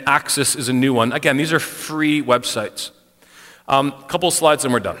 And Axis is a new one. Again, these are free websites. Couple slides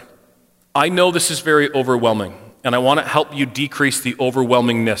and we're done. I know this is very overwhelming, and I want to help you decrease the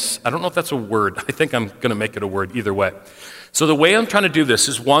overwhelmingness. I don't know if that's a word. I think I'm going to make it a word either way. So the way I'm trying to do this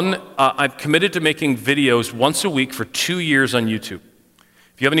is, one, I've committed to making videos once a week for 2 years on YouTube.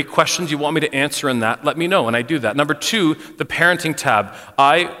 If you have any questions you want me to answer in that, let me know, and I do that. Number 2, the parenting tab.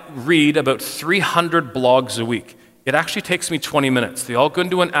 I read about 300 blogs a week. It actually takes me 20 minutes. They all go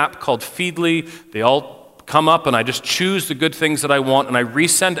into an app called Feedly. They all come up and I just choose the good things that I want and I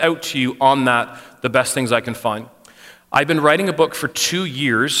resend out to you on that the best things I can find. I've been writing a book for 2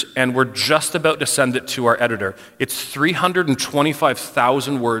 years and we're just about to send it to our editor. It's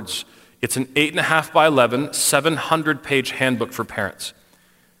 325,000 words. It's an 8.5 by 11, 700-page handbook for parents.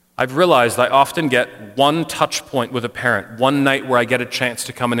 I've realized I often get one touch point with a parent, one night where I get a chance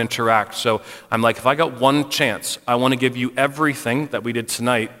to come and interact. So I'm like, if I got one chance, I want to give you everything that we did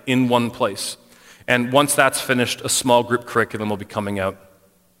tonight in one place. And once that's finished, a small group curriculum will be coming out.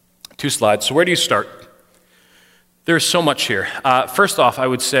 2 slides. So where do you start? There's so much here. First off, I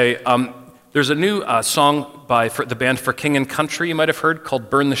would say there's a new song by the band For King and Country you might have heard called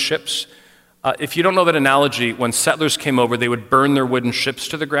Burn the Ships. If you don't know that analogy, when settlers came over, they would burn their wooden ships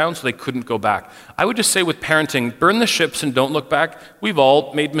to the ground so they couldn't go back. I would just say with parenting, burn the ships and don't look back. We've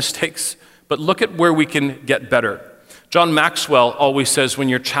all made mistakes, but look at where we can get better. John Maxwell always says when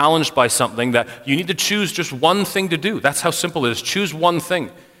you're challenged by something that you need to choose just one thing to do. That's how simple it is. Choose one thing,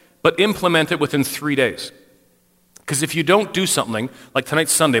 but implement it within 3 days. Because if you don't do something, like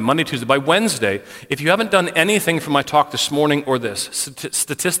tonight's Sunday, Monday, Tuesday, by Wednesday, if you haven't done anything from my talk this morning or this,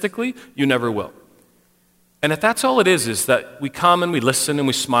 statistically, you never will. And if that's all it is that we come and we listen and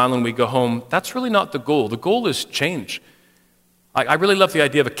we smile and we go home, that's really not the goal. The goal is change. I really love the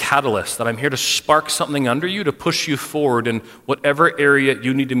idea of a catalyst, that I'm here to spark something under you to push you forward in whatever area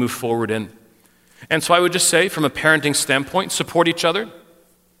you need to move forward in. And so I would just say, from a parenting standpoint, support each other.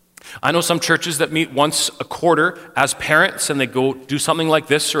 I know some churches that meet once a quarter as parents, and they go do something like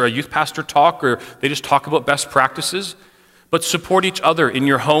this, or a youth pastor talk, or they just talk about best practices. But support each other in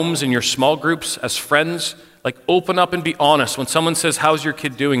your homes, in your small groups, as friends. Like, open up and be honest. When someone says, how's your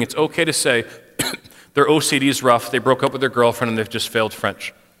kid doing? It's okay to say, their OCD is rough, they broke up with their girlfriend, and they've just failed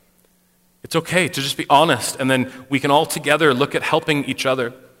French. It's okay to just be honest, and then we can all together look at helping each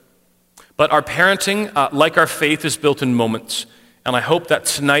other. But our parenting, like our faith, is built in moments. And I hope that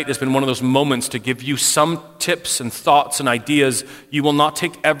tonight has been one of those moments to give you some tips and thoughts and ideas. You will not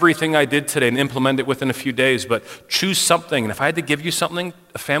take everything I did today and implement it within a few days, but choose something. And if I had to give you something,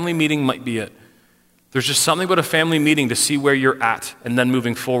 a family meeting might be it. There's just something about a family meeting to see where you're at and then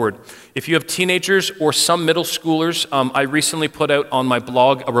moving forward. If you have teenagers or some middle schoolers, I recently put out on my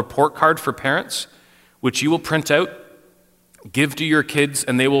blog a report card for parents, which you will print out, give to your kids,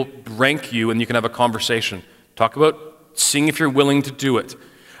 and they will rank you, and you can have a conversation. Talk about seeing if you're willing to do it.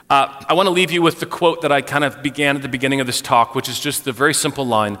 I want to leave you with the quote that I kind of began at the beginning of this talk, which is just the very simple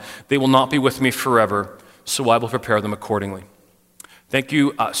line, "They will not be with me forever, so I will prepare them accordingly." Thank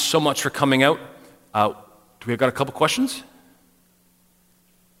you so much for coming out. Do we have got a couple questions?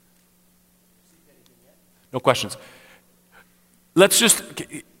 No questions.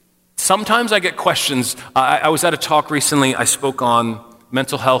 Sometimes I get questions. I was at a talk recently. I spoke on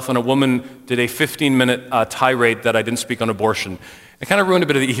mental health, and a woman did a 15-minute tirade that I didn't speak on abortion. It kind of ruined a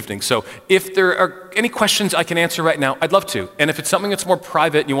bit of the evening. So if there are any questions I can answer right now, I'd love to. And if it's something that's more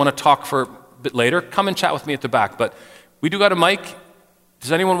private and you want to talk for a bit later, come and chat with me at the back. But we do got a mic.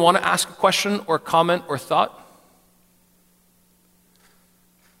 Does anyone want to ask a question or comment or thought?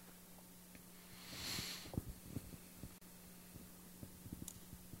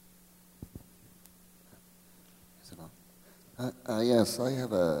 Yes,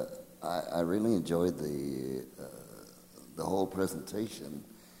 I really enjoyed the whole presentation,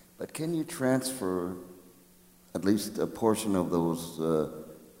 but can you transfer at least a portion of those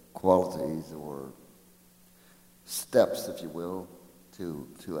qualities or steps, if you will,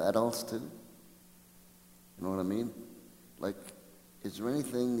 to adults too? You know what I mean? Like, is there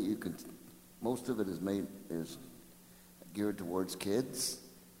anything that you can? Most of it is geared towards kids,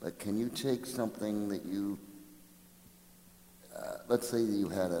 but can you take something that you let's say you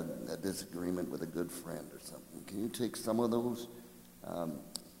had a disagreement with a good friend or something. Can you take some of those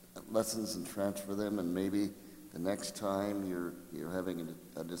lessons and transfer them, and maybe the next time you're having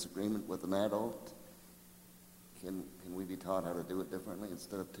a disagreement with an adult, can we be taught how to do it differently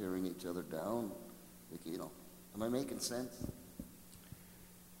instead of tearing each other down? Am I making sense?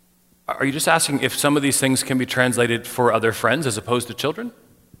 Are you just asking if some of these things can be translated for other friends as opposed to children?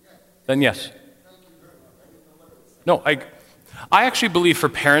 Yes. Then yes. No, I actually believe for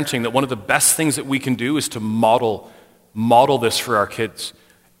parenting that one of the best things that we can do is to model this for our kids.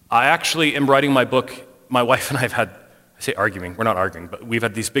 I actually am writing my book. My wife and I have had, I say arguing, we're not arguing, but we've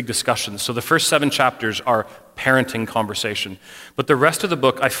had these big discussions. So the first 7 chapters are parenting conversation. But the rest of the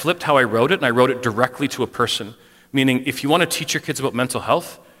book, I flipped how I wrote it, and I wrote it directly to a person. Meaning, if you want to teach your kids about mental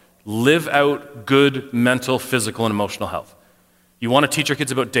health, live out good mental, physical, and emotional health. You want to teach your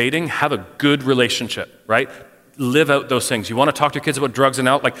kids about dating, have a good relationship, right? Live out those things. You want to talk to your kids about drugs and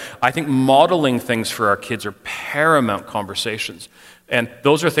alcohol? I think modeling things for our kids are paramount conversations. And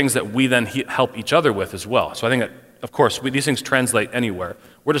those are things that we then help each other with as well. So I think that, of course, these things translate anywhere.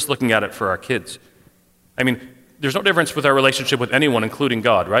 We're just looking at it for our kids. I mean, there's no difference with our relationship with anyone, including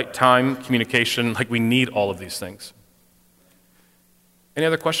God, right? Time, communication, we need all of these things. Any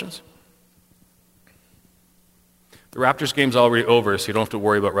other questions? The Raptors game's already over, so you don't have to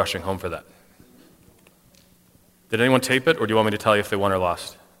worry about rushing home for that. Did anyone tape it, or do you want me to tell you if they won or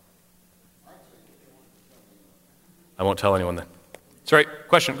lost? I won't tell anyone then. Sorry,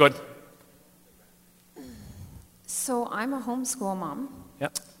 question, go ahead. So I'm a homeschool mom.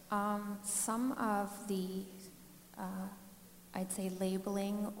 Yep. Some of the, I'd say,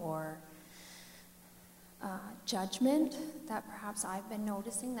 labeling or judgment that perhaps I've been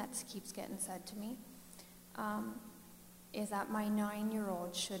noticing that keeps getting said to me is that my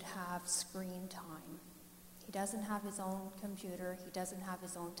 9-year-old should have screen time. He doesn't have his own computer. He doesn't have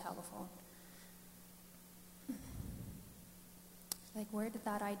his own telephone. Where did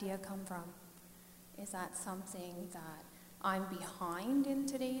that idea come from? Is that something that I'm behind in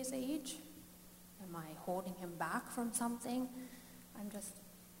today's age? Am I holding him back from something? I'm just...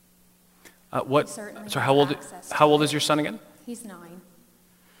 So how old is your son again? He's 9.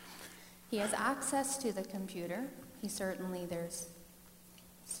 He has access to the computer. There's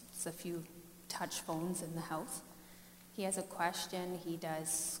a few touch phones in the house. He has a question. He does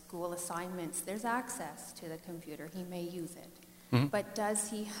school assignments. There's access to the computer. He may use it. But does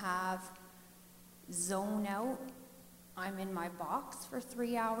he have zone out? I'm in my box for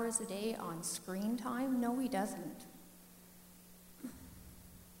 3 hours a day on screen time? No, he doesn't.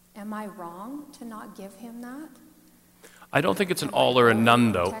 Am I wrong to not give him that? I don't think it's an all or a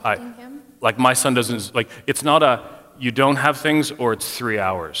none, though. Protecting him? Like my son doesn't, like, it's not a you don't have things or it's 3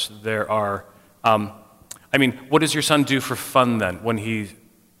 hours. There are, I mean, what does your son do for fun then when he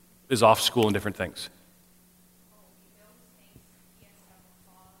is off school and different things?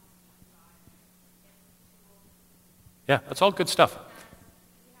 Yeah, that's all good stuff.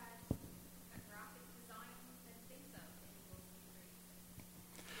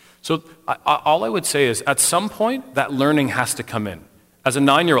 So all I would say is at some point, that learning has to come in. As a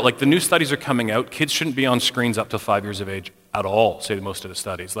 9-year-old, like the new studies are coming out, kids shouldn't be on screens up to 5 years of age at all, say most of the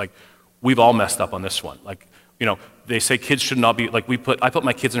studies. Like, we've all messed up on this one. Like, you know, they say kids should not be, like I put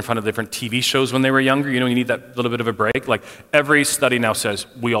my kids in front of different TV shows when they were younger. You know, you need that little bit of a break. Like, every study now says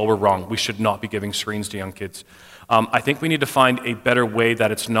we all were wrong. We should not be giving screens to young kids. I think we need to find a better way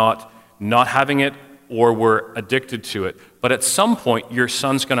that it's not having it or we're addicted to it. But at some point, your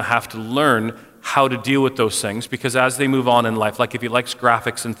son's going to have to learn how to deal with those things, because as they move on in life, like if he likes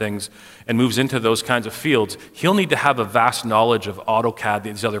graphics and things and moves into those kinds of fields, he'll need to have a vast knowledge of AutoCAD,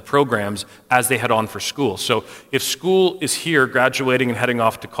 these other programs, as they head on for school. So if school is here, graduating and heading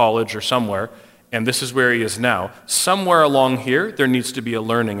off to college or somewhere, and this is where he is now, somewhere along here, there needs to be a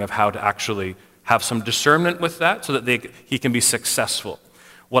learning of how to actually have some discernment with that so that he can be successful.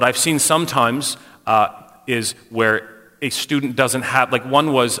 What I've seen sometimes is where a student doesn't have, like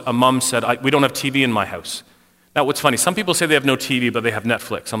one was a mom said, we don't have TV in my house. Now what's funny, some people say they have no TV but they have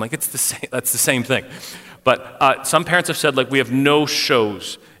Netflix. I'm like, it's the same, that's the same thing. But some parents have said, like, we have no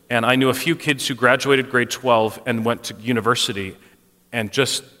shows. And I knew a few kids who graduated grade 12 and went to university and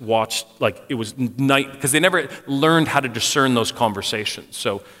just watched, like, it was night, because they never learned how to discern those conversations.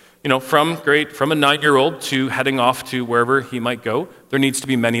 So, you know, from a 9-year-old to heading off to wherever he might go, there needs to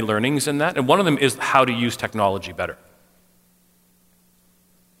be many learnings in that. And one of them is how to use technology better.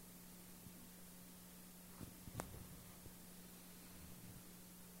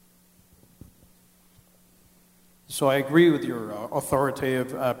 So I agree with your authoritative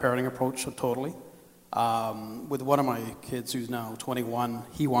parenting approach totally. With one of my kids who's now 21,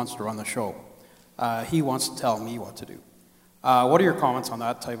 he wants to run the show. He wants to tell me what to do. What are your comments on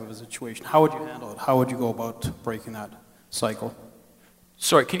that type of a situation? How would you handle it? How would you go about breaking that cycle?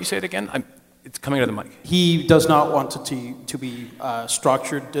 Sorry, can you say it again? It's coming out of the mic. He does not want to be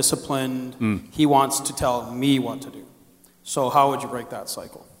structured, disciplined. He wants to tell me what to do. So how would you break that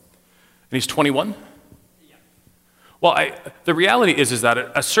cycle? And he's 21? Well, the reality is that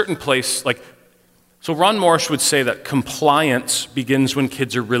at a certain place, like, so Ron Morris would say that compliance begins when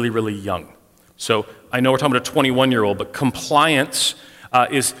kids are really, really young. So I know we're talking about a 21-year-old, but compliance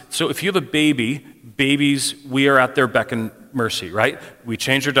is, so if you have a babies, we are at their beck and mercy, right? We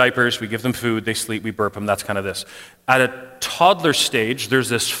change their diapers, we give them food, they sleep, we burp them, that's kind of this. At a toddler stage, there's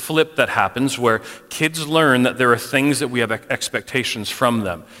this flip that happens where kids learn that there are things that we have expectations from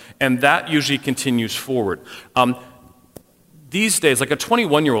them, and that usually continues forward. These days, like a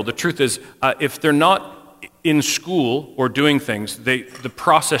 21-year-old, the truth is, if they're not in school or doing things, the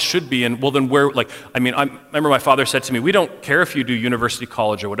process should be in, well then where, like, I remember my father said to me, we don't care if you do university,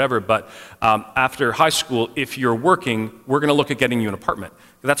 college, or whatever, but after high school, if you're working, we're going to look at getting you an apartment.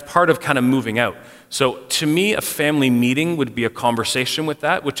 That's part of kind of moving out. So to me, a family meeting would be a conversation with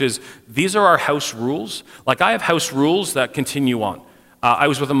that, which is, these are our house rules. Like, I have house rules that continue on. I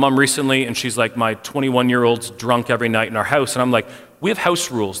was with a mom recently, and she's like, my 21-year-old's drunk every night in our house. And I'm like, we have house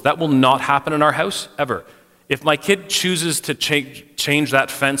rules. That will not happen in our house, ever. If my kid chooses to change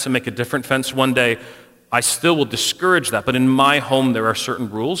that fence and make a different fence one day, I still will discourage that. But in my home, there are certain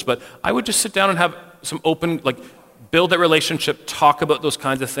rules. But I would just sit down and have some open, like, build that relationship, talk about those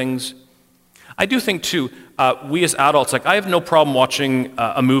kinds of things. I do think, too, we as adults, like, I have no problem watching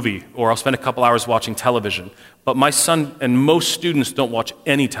a movie, or I'll spend a couple hours watching television. But my son and most students don't watch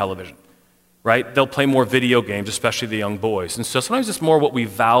any television, right? They'll play more video games, especially the young boys. And so sometimes it's more what we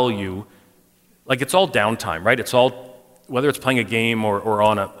value. Like, it's all downtime, right? It's all, whether it's playing a game or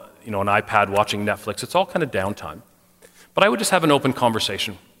on an iPad watching Netflix, it's all kind of downtime. But I would just have an open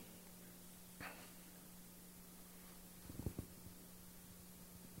conversation.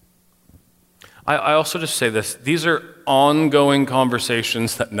 I also just say this, these are ongoing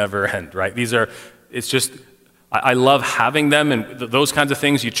conversations that never end, right? I love having them, and those kinds of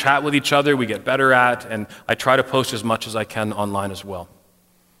things you chat with each other, we get better at, and I try to post as much as I can online as well.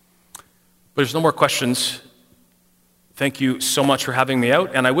 But there's no more questions. Thank you so much for having me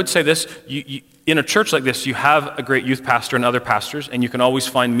out, and I would say this, in a church like this, you have a great youth pastor and other pastors, and you can always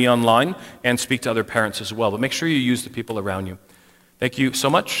find me online and speak to other parents as well. But make sure you use the people around you. Thank you so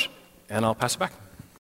much, and I'll pass it back.